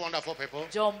 follow these wonderful people.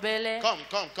 Njoo mbele. Come.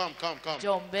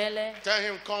 Njoo mbele. Tell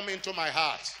him, come into my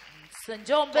heart.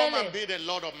 Njoo Come and mbele. be the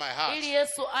Lord of my heart. Ili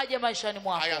Yesu aje maishani I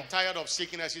mwako. am tired of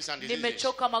sicknesses and diseases.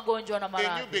 Nimechoka magonjwa na A new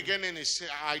maradhi. beginning is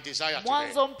I desire today.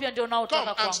 Mwanzo mpya ndio Come,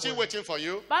 unaotaka I'm still kwangu. waiting for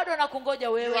you. Bado nakungoja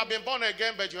You wewe. have been born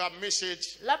again, but you have missed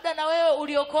it. Labda na wewe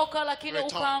uliokoka lakini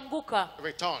Return. ukaanguka.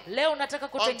 Return. Leo nataka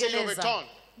Until you kutengeneza. return.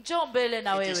 Njoo mbele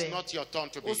na It is wewe. not your turn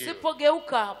to be healed.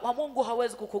 Usipogeuka, wa Mungu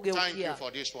hawezi Thank you kukugeukia.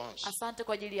 for these ones. Asante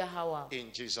kwa ajili ya hawa.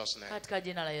 In Jesus' name. Katika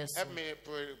jina la Yesu. Help me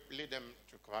pray, lead them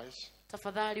to Christ.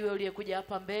 Tafadhali wewe uliyekuja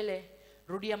hapa mbele,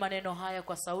 rudia maneno haya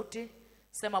kwa sauti.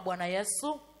 Sema, Bwana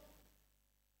Yesu,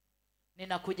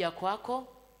 ninakuja kwako.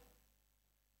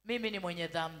 Mimi ni mwenye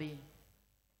dhambi.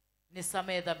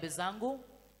 Nisamehe dhambi zangu.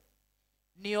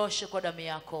 Nioshe kwa damu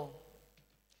yako.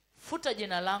 Futa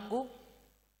jina langu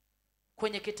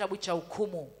kwenye kitabu cha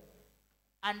hukumu.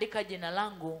 Andika jina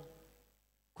langu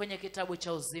kwenye kitabu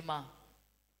cha uzima.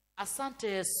 Asante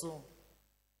Yesu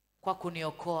kwa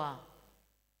kuniokoa.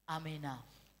 Amina.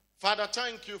 Father,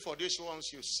 thank you for these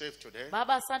ones you saved today.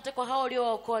 Baba, asante kwa hao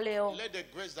uliowaokoa leo. Let the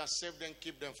grace that saved them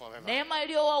keep them forever. Neema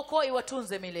iliyowaokoa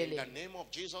iwatunze In the milele. name of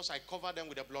Jesus, I cover them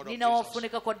with the blood of Jesus.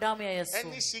 Ninawafunika kwa damu ya Yesu.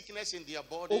 Any sickness in their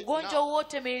body, Ugonjwa now,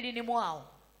 wote mwilini mwao,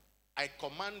 I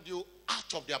command you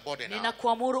out of their body now.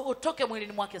 ninakuamuru utoke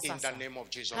mwilini mwake In the sasa. name of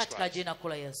Jesus Katika Christ. jina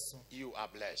kula Yesu. You are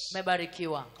blessed.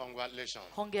 Umebarikiwa. Congratulations.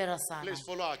 Hongera sana. Please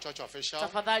follow our church official.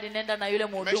 Tafadhali nenda na yule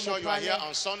Make mhudumu sure you are here pale.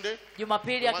 on Sunday.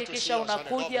 Jumapili We want to see hakikisha you on Sunday.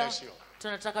 God unakuja. bless you.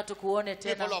 Tunataka tukuone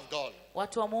People tena. of God,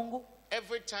 Watu wa Mungu,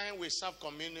 every time we serve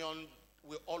communion,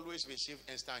 we always receive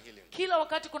instant healing. kila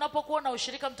wakati kunapokuwa na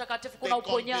ushirika mtakatifu kuna The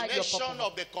uponyaji wa combination papo.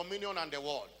 of the communion and the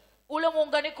word Ule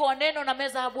muunganiko wa neno na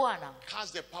meza ya Bwana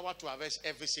has the power to arrest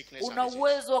every sickness una and disease.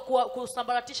 uwezo wa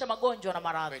kusambaratisha magonjwa na But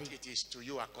maradhi. it is to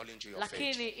you according to your faith.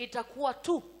 Lakini itakuwa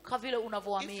tu kama vile If you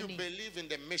unavyoamini. believe in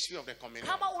the mystery of the communion,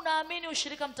 Kama unaamini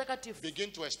ushirika mtakatifu,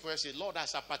 begin to express it. Lord,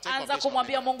 as I partake of anza this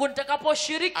kumwambia communion, Mungu,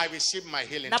 nitakaposhiriki I receive my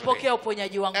healing napokea today.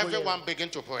 uponyaji wangu leo. Everyone begin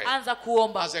to pray. Anza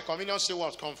kuomba As the communion seal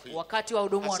was come free, wakati wa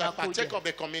hudumu as I partake wanakuja. of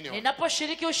the communion,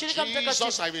 Ninaposhiriki ushirika Jesus,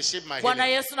 mtakatifu, I receive my Bwana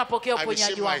healing. Yesu, napokea I uponyaji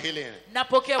receive my wangu. healing.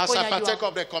 Napokea As I uponyaji partake wangu.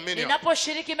 of the communion,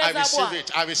 Ninaposhiriki I meza ya receive Bwana,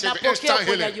 it. I receive napokea instant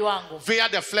healing uponyaji wangu. via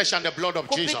the flesh and the blood of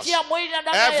Jesus. Kupitia mwili na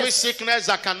damu ya Every Yesu. sickness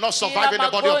that cannot survive in Kila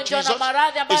the body of magonjwa na Jesus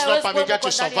maradhi ambayo is not hawezi permitted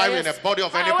kuwemo to kwa ndani ya survive in the Yesu. body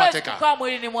of any Hawezi partaker. kukaa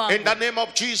mwilini mwangu. In the name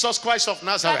of Jesus Christ of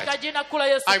Katika Nazareth, jina kula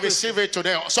Yesu I Kristo. receive it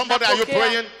today. Somebody, are you Napokea.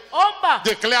 praying? Omba.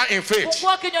 Declare in faith.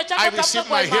 Fungua kinywa chako, I tamka receive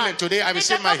kwa my imani. healing today. I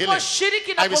receive my healing.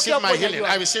 Nitakaposhiriki I napokea receive my uponyaji healing.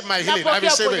 wangu. I receive my healing. I Napokea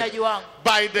receive uponyaji it wangu.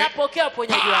 by the Napokea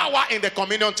uponyaji wangu. power in the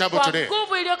communion table Kwa today.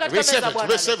 nguvu iliyo katika Receive meza ya it.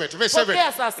 Bwana. Receive it. Receive Pokea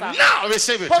it. sasa. Now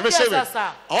receive it. Pokea Receive it.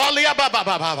 sasa.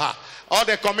 All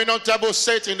the communion tables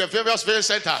set in the various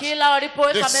centers. Kila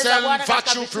walipoweka The meza ya same Bwana katika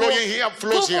virtue vituo, flowing here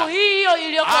flows nguvu here. hiyo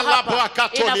iliyoko hapa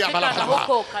Alabrakatolia inafika na balabala.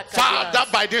 huko katika jina la Father,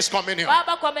 Yesu. by this communion,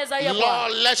 Baba, kwa meza ya Bwana,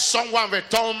 Lord, let someone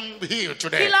return healed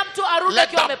today. kila mtu arudi Let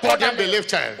akiwa that amepona burden be leo.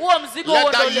 lifted. Huo mzigo Let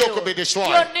that uondolewe. yoke be destroyed.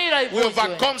 Hiyo nira We ivunjwe.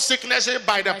 overcome sickness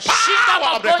by the Nashinda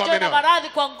power of the magonjwa na communion. maradhi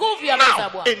kwa nguvu ya meza ya Now,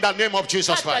 Bwana. in the name of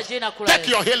Jesus Katika Christ, jina kula take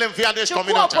Yesu. your healing via this Chukua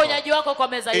communion table. uponyaji wako kwa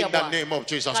meza ya In the Bwana. name of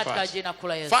Jesus Katika Christ. jina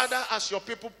kula Yesu. Father, as your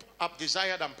people have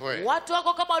desired and prayed, Watu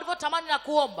wako kama walivyotamani na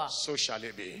kuomba, so shall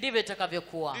it be. ndivyo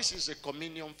itakavyokuwa. This is a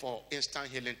communion for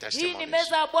instant healing Hii ni testimonies.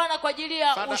 meza ya Bwana kwa ajili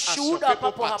ya Father, as your ushuhuda wa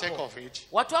people papo partake hapo. of it,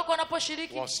 Watu wako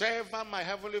wanaposhiriki, whatsoever my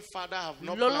heavenly Father have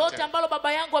not lolote planted, ambalo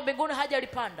Baba yangu wa mbinguni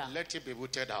hajalipanda let it be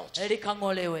rooted out.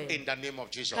 likang'olewe In the name of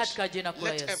Jesus. katika jina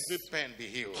kula Let Yesu. every pain be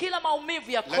healed. Kila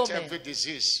maumivu Let yakome, every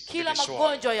disease be kila destroyed.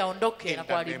 magonjwa yaondoke In na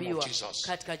the name kuharibiwa of Jesus.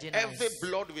 katika jina la Every Yesu.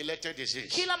 blood-related disease,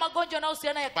 Kila magonjwa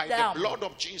yanayohusiana ya by the damu, blood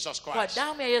of Jesus kwa Christ,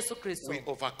 damu ya Yesu Kristo we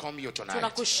overcome you tonight.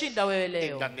 tunakushinda wewe In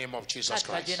leo the name of Jesus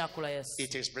katika Christ. jina kula Yesu.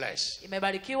 It is blessed.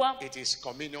 Imebarikiwa, It is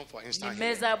communion for ni instant meza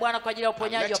healing. ya Bwana kwa ajili ya And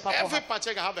uponyaji wa let papo every hapo.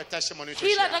 partaker have a testimony to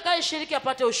Kila share. atakayeshiriki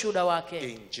apate ushuhuda wake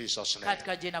In Jesus' name.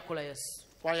 katika jina kula Yesu.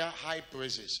 Choir, high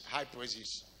praises, and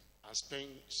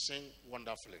sing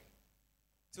wonderfully.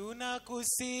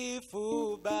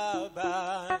 Tunakusifu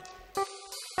Baba.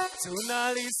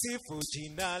 tunalisifu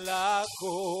jina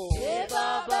lako.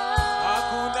 Baba,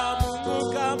 Hakuna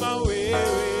Mungu kama wewe.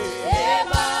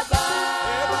 Baba,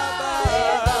 Baba,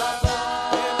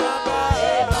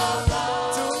 Baba,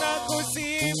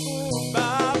 tunakusifu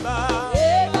Baba.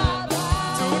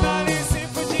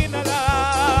 Tunalisifu jina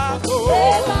lako.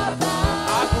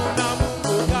 Hakuna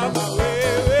Mungu kama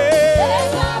wewe.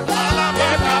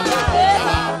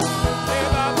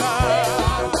 Baba,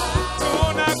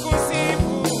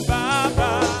 tunakusifu Baba.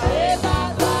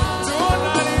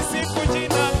 Tunalisifu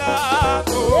jina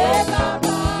lako.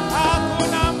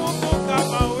 Hakuna Mungu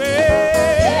kama wewe.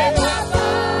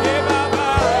 Baba,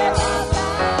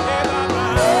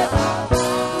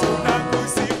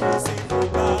 tunakusifu sifu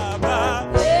Baba.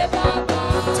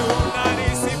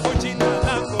 Tunalisifu jina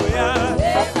lako ya.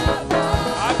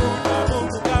 Hakuna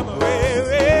Mungu kama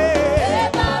wewe.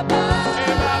 Baba, Baba,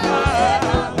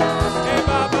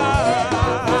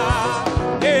 Baba,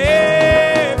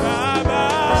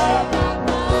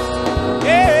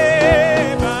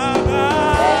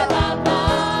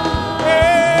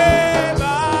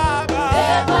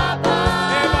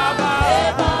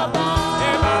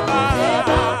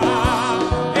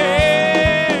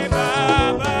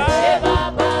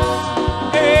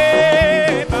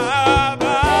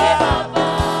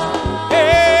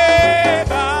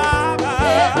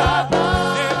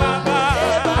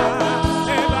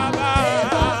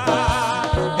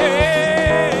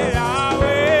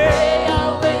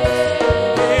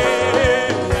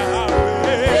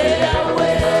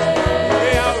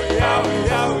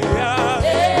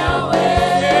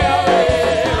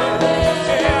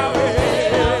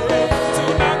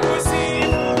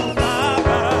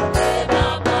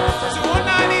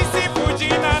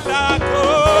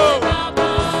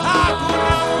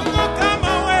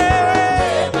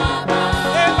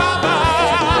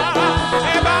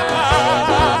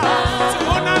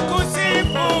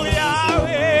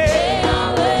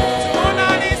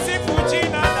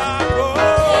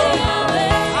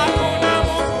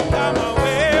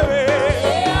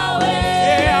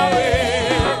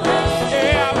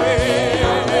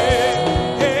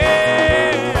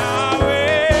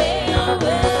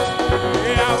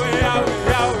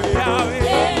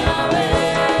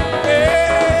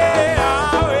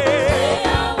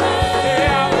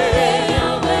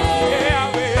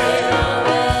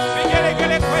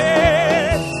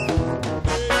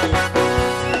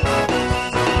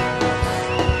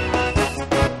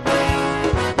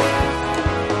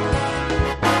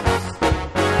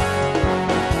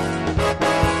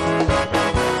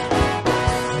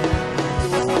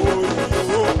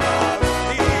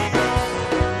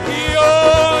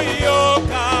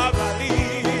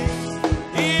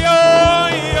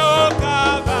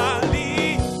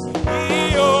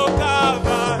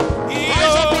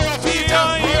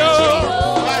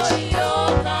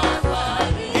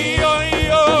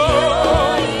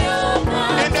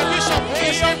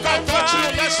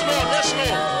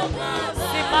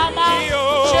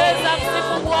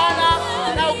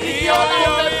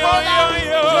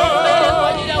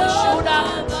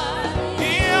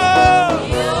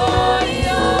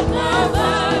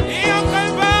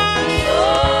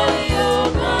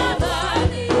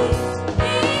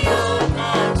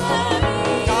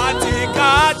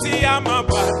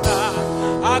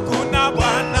 hakuna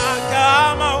Bwana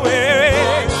kama wewe.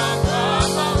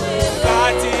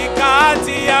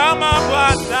 Katikati ya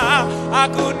mabwana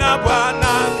hakuna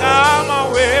Bwana kama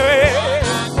wewe.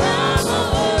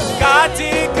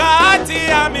 Katikati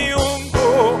ya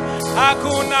miungu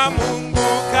hakuna Mungu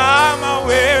kama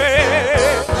wewe.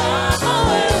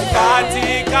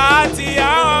 Katikati ya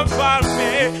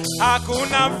wafalme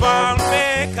hakuna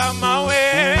mfalme kama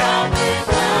wewe.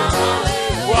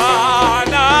 Bwana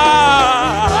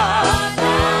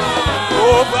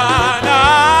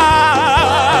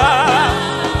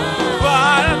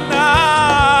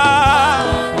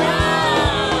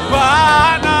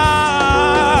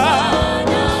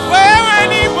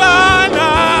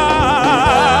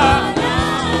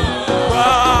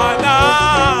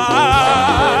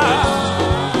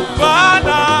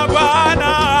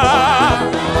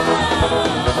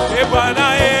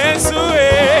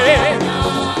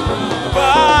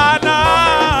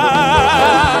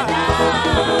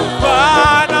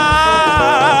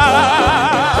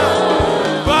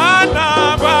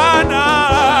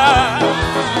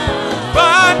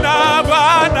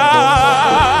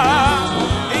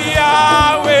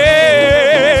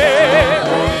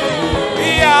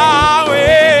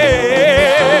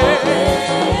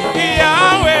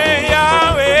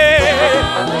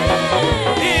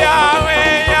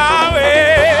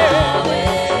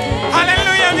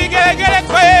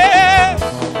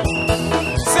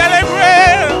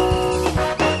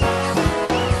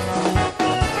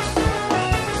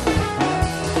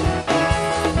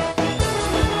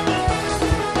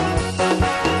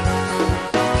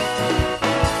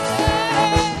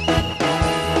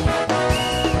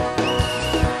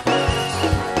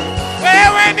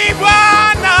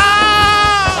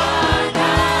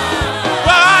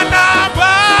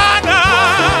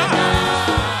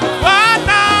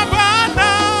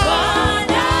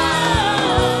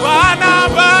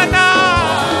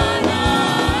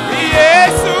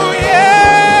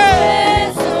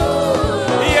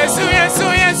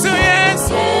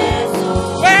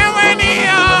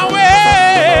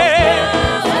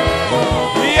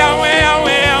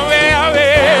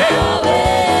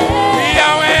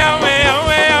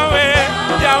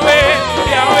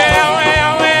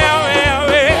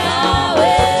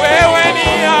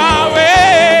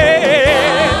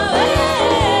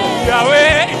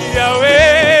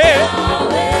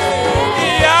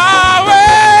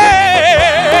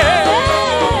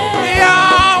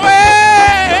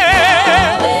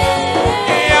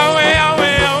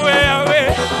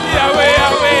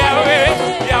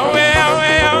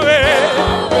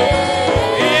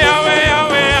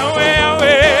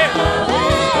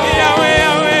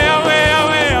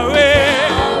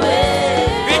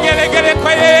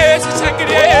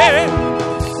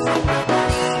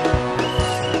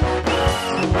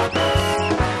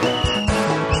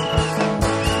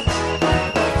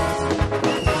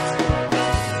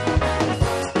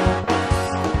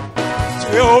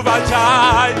Jehovah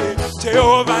Jireh,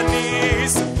 Jehovah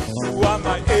Nissi, you are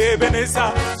my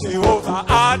Ebenezer, Jehovah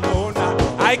Adonai.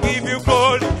 I give you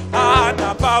glory,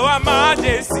 honor, power,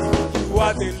 majesty. You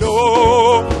are the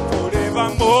Lord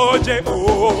forevermore.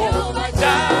 Jehovah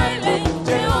Jireh,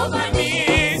 Jehovah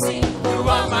Nissi, you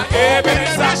are my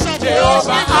Ebenezer,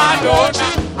 Jehovah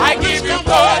Adonai. I give you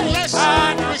glory,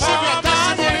 honor, power,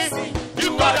 majesty.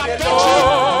 You are the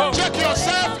Lord. Check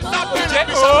yourself. That pain has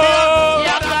disappeared.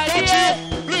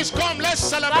 Please come, let's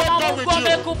celebrate God with you.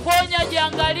 Amekuponya,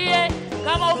 jiangalie.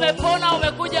 Kama umepona,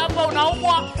 umekuja hapa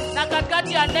unaumwa na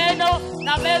katikati ya neno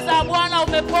na meza ya Bwana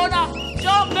umepona,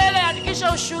 njoo mbele,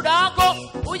 andikisha ushuhuda wako,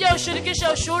 uje ushirikishe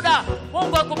ushuhuda.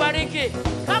 Mungu akubariki.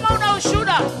 Kama una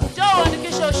ushuhuda, njoo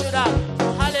andikisha ushuhuda.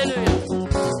 Hallelujah.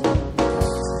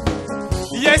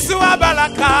 Yesu wa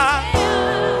baraka,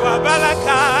 wa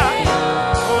baraka,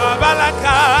 wa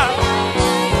baraka.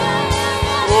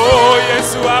 Oh,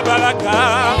 Yesu wa baraka,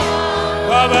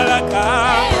 wa baraka,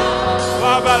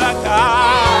 wa baraka.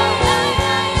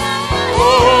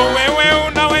 Oh, wewe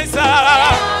unaweza,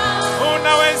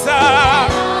 unaweza,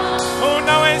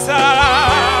 unaweza.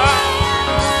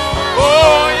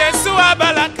 Oh, Yesu wa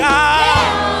baraka,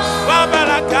 wa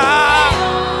baraka,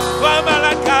 wa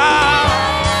baraka.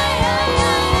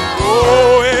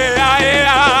 Oh,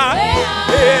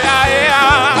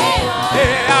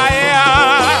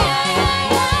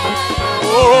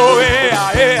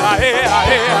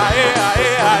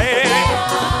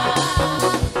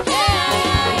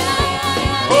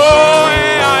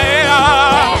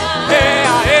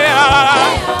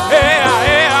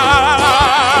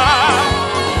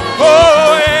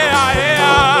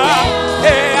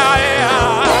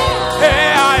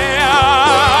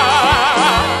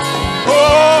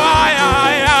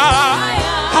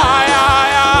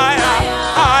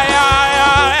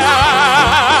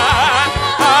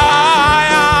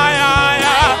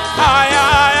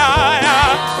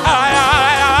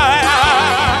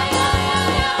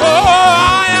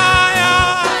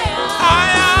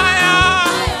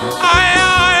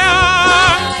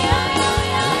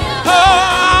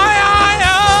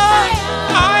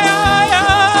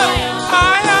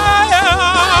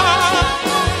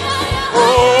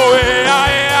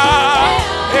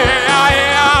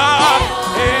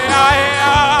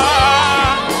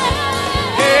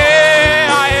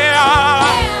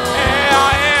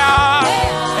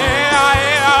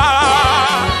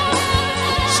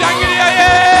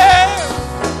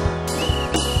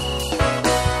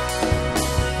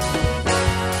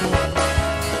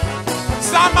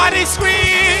 Somebody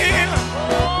scream.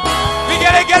 We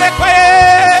gotta get it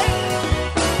quiet.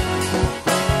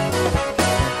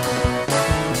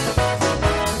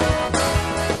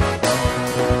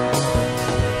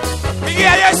 We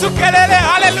get Yesu kelele,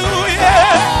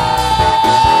 hallelujah.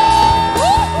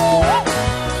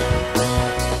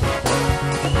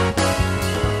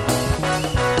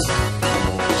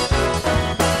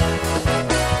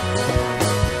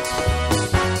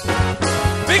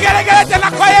 We gotta get it in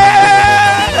the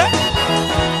quiet.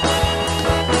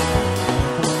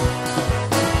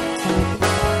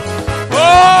 Oh,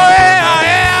 yeah,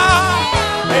 yeah,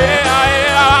 yeah,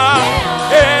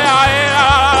 yeah,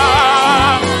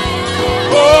 yeah.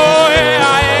 Oh,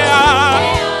 yeah, yeah,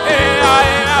 yeah,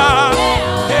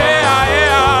 yeah,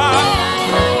 yeah.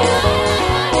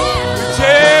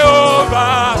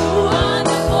 Jehovah,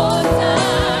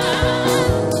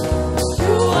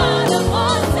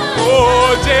 oh,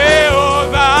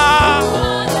 Jehovah,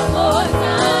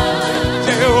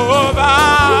 Jehovah,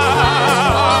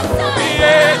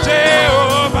 yeah,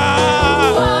 Jehovah,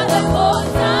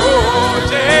 oh,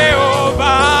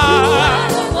 Jehovah,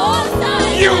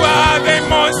 you are the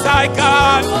Most High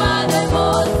God,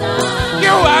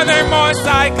 you are the Most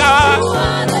High God,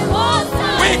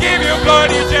 we give you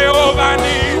glory, Jehovah,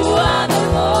 you are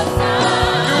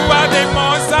the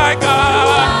Most High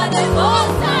God,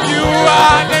 you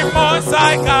are the Most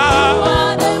High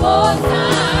God,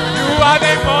 you are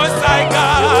the Most High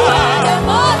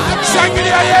God, shake it,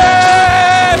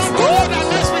 yes. Good, and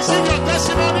let's receive your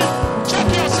testimony. Check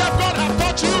yourself. God has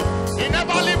taught you. He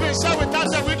never leave himself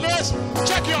without a witness.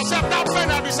 Check yourself. That pen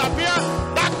has disappeared.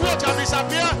 That quote has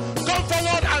disappeared. Come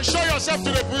forward and show yourself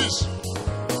to the priest.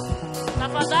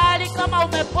 Tafadhali, kama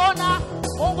umepona,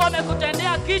 Mungu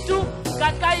amekutendea kitu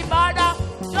katika ibada,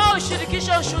 njoo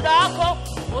ushirikishe ushuhuda wako,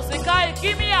 usikae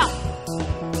kimya.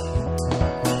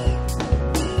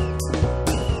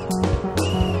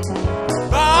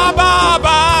 Baba,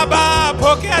 Baba,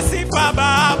 pokea sifa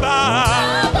Baba.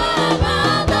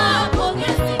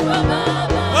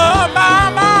 Oh,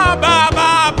 Mama,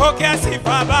 Baba, pokea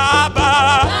sifa Baba.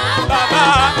 Baba,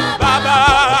 Baba,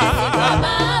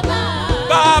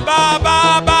 Baba,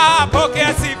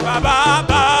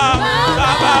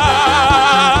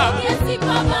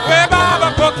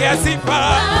 pokea sifa.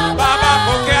 Baba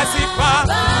pokea sifa.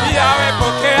 Yahweh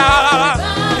pokea.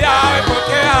 Yahweh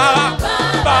pokea.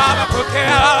 Baba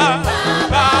pokea.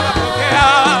 Baba pokea.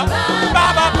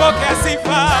 Baba pokea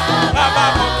sifa. Baba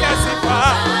pokea sifa.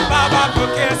 Baba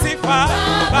pokea sifa.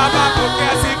 Baba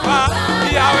pokea sifa.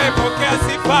 Yahweh pokea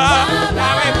sifa.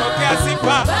 Yahweh pokea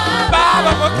sifa.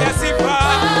 Baba pokea sifa.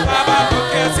 Baba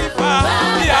pokea sifa.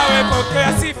 Yahweh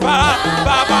pokea sifa.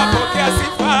 Baba pokea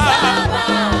sifa.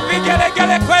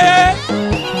 Vigelegele kwe.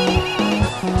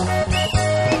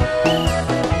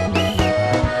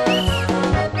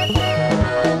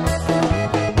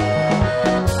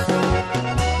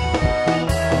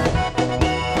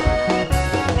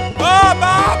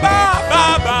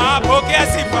 Pokea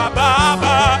sifa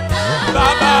Baba,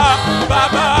 Baba,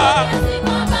 Baba,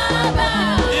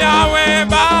 Yahweh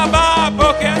Baba,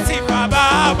 pokea sifa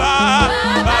Baba,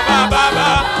 Baba, Baba,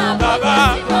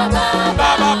 Baba,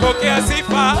 Baba, pokea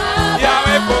sifa,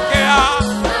 Yahweh pokea,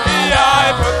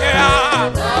 Yahweh pokea,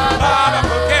 Baba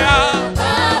pokea,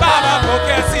 Baba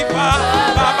pokea sifa,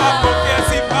 Baba pokea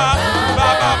sifa,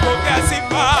 Baba pokea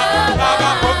sifa, Baba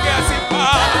pokea sifa.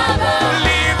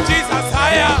 Lift Jesus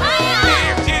higher.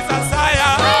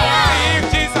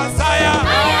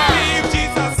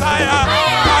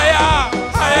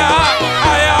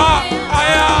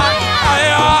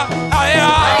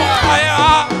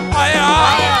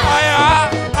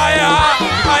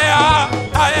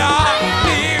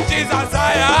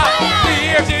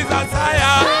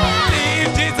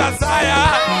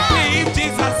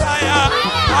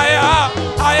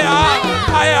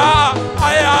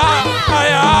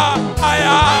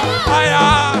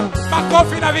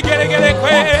 Makofi na vigelegele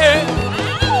kwe.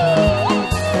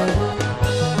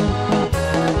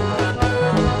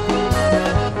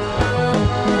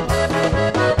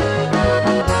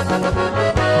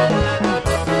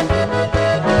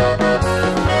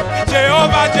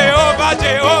 Jehovah, Jehovah,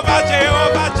 Jehovah,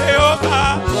 Jehovah,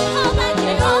 Jehovah.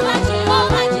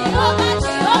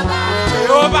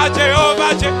 Jehovah,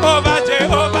 Jehovah, Jehovah,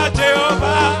 Jehovah,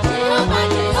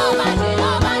 Jehovah.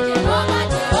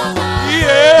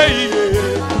 Yeah,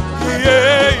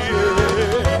 yeah,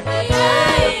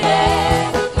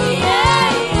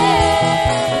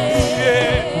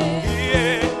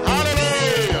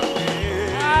 Hallelujah.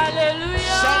 Hallelujah.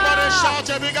 Somebody shout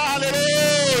a big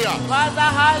hallelujah. Father,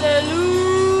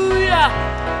 hallelujah.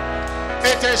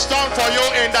 It is done for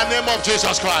you in the name of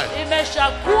Jesus Christ.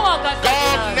 Imeshakuwa katika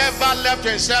God jina la Yesu. never left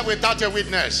himself without a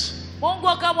witness.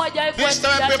 Mungu kama hajawahi These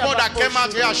seven kuacha people that came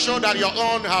out makosa. here show that your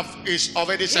own is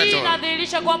already Hii settled.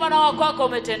 inadhihirisha kwamba na wako wako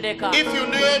umetendeka. If you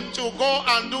need to go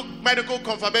and do medical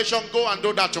confirmation, go and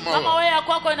do that Kama tomorrow. wewe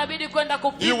yako wako inabidi kwenda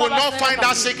kupima. You will basi not nenda find that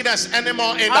kapima. sickness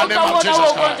anymore in the name of Hautauona Jesus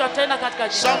huo ugonjwa Christ. tena katika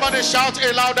jina. Somebody shout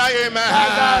a louder amen.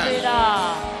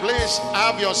 Amina. Please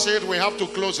have your seat. We have to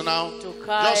close now.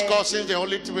 Tukae. Just call since the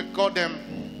Holy Spirit called them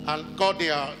and got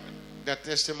their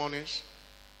testimonies.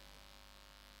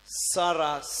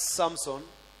 Sarah Samson,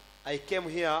 I came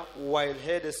here while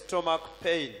had a stomach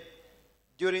pain.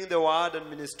 During the word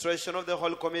administration of the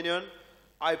Holy Communion,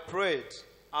 I prayed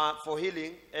for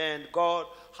healing, and God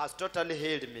has totally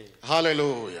healed me.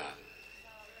 Hallelujah.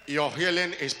 Your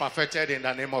healing is perfected in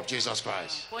the name of Jesus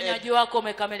Christ. Uponyaji wako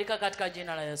umekamilika katika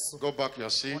jina la Yesu. Go back your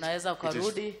seat. Unaweza It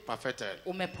ukarudi. is perfected.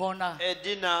 Umepona.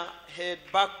 Edina had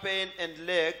back pain and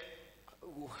leg,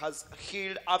 has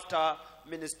healed after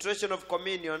ministration of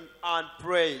communion and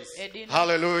praise. Edina.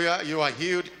 Hallelujah. You are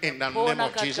healed in the name Pona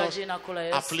of katika Jesus. jina kula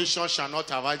Yesu. Affliction shall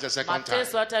not arise the second time.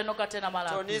 Mateso hatainuka tena mara.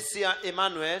 Tonisia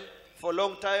Emmanuel, for a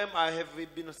long time I have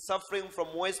been suffering from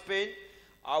waist pain.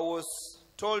 I was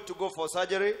told to go for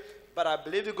surgery, but I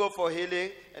believe to go for healing,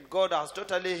 and God has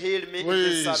totally healed me in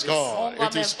this Praise service. God. Mungu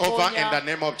It is over in the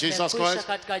name of Jesus amekwisha Christ.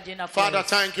 katika jina la Father, Yesu.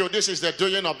 thank you. This is the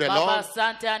doing of the Baba, Lord.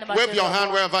 asante, yani Wave your matendo hand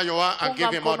yako. wherever you are and Funga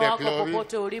give him all mkono the wako glory.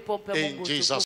 popote ulipo, mpe In Mungu Jesus' utukufu.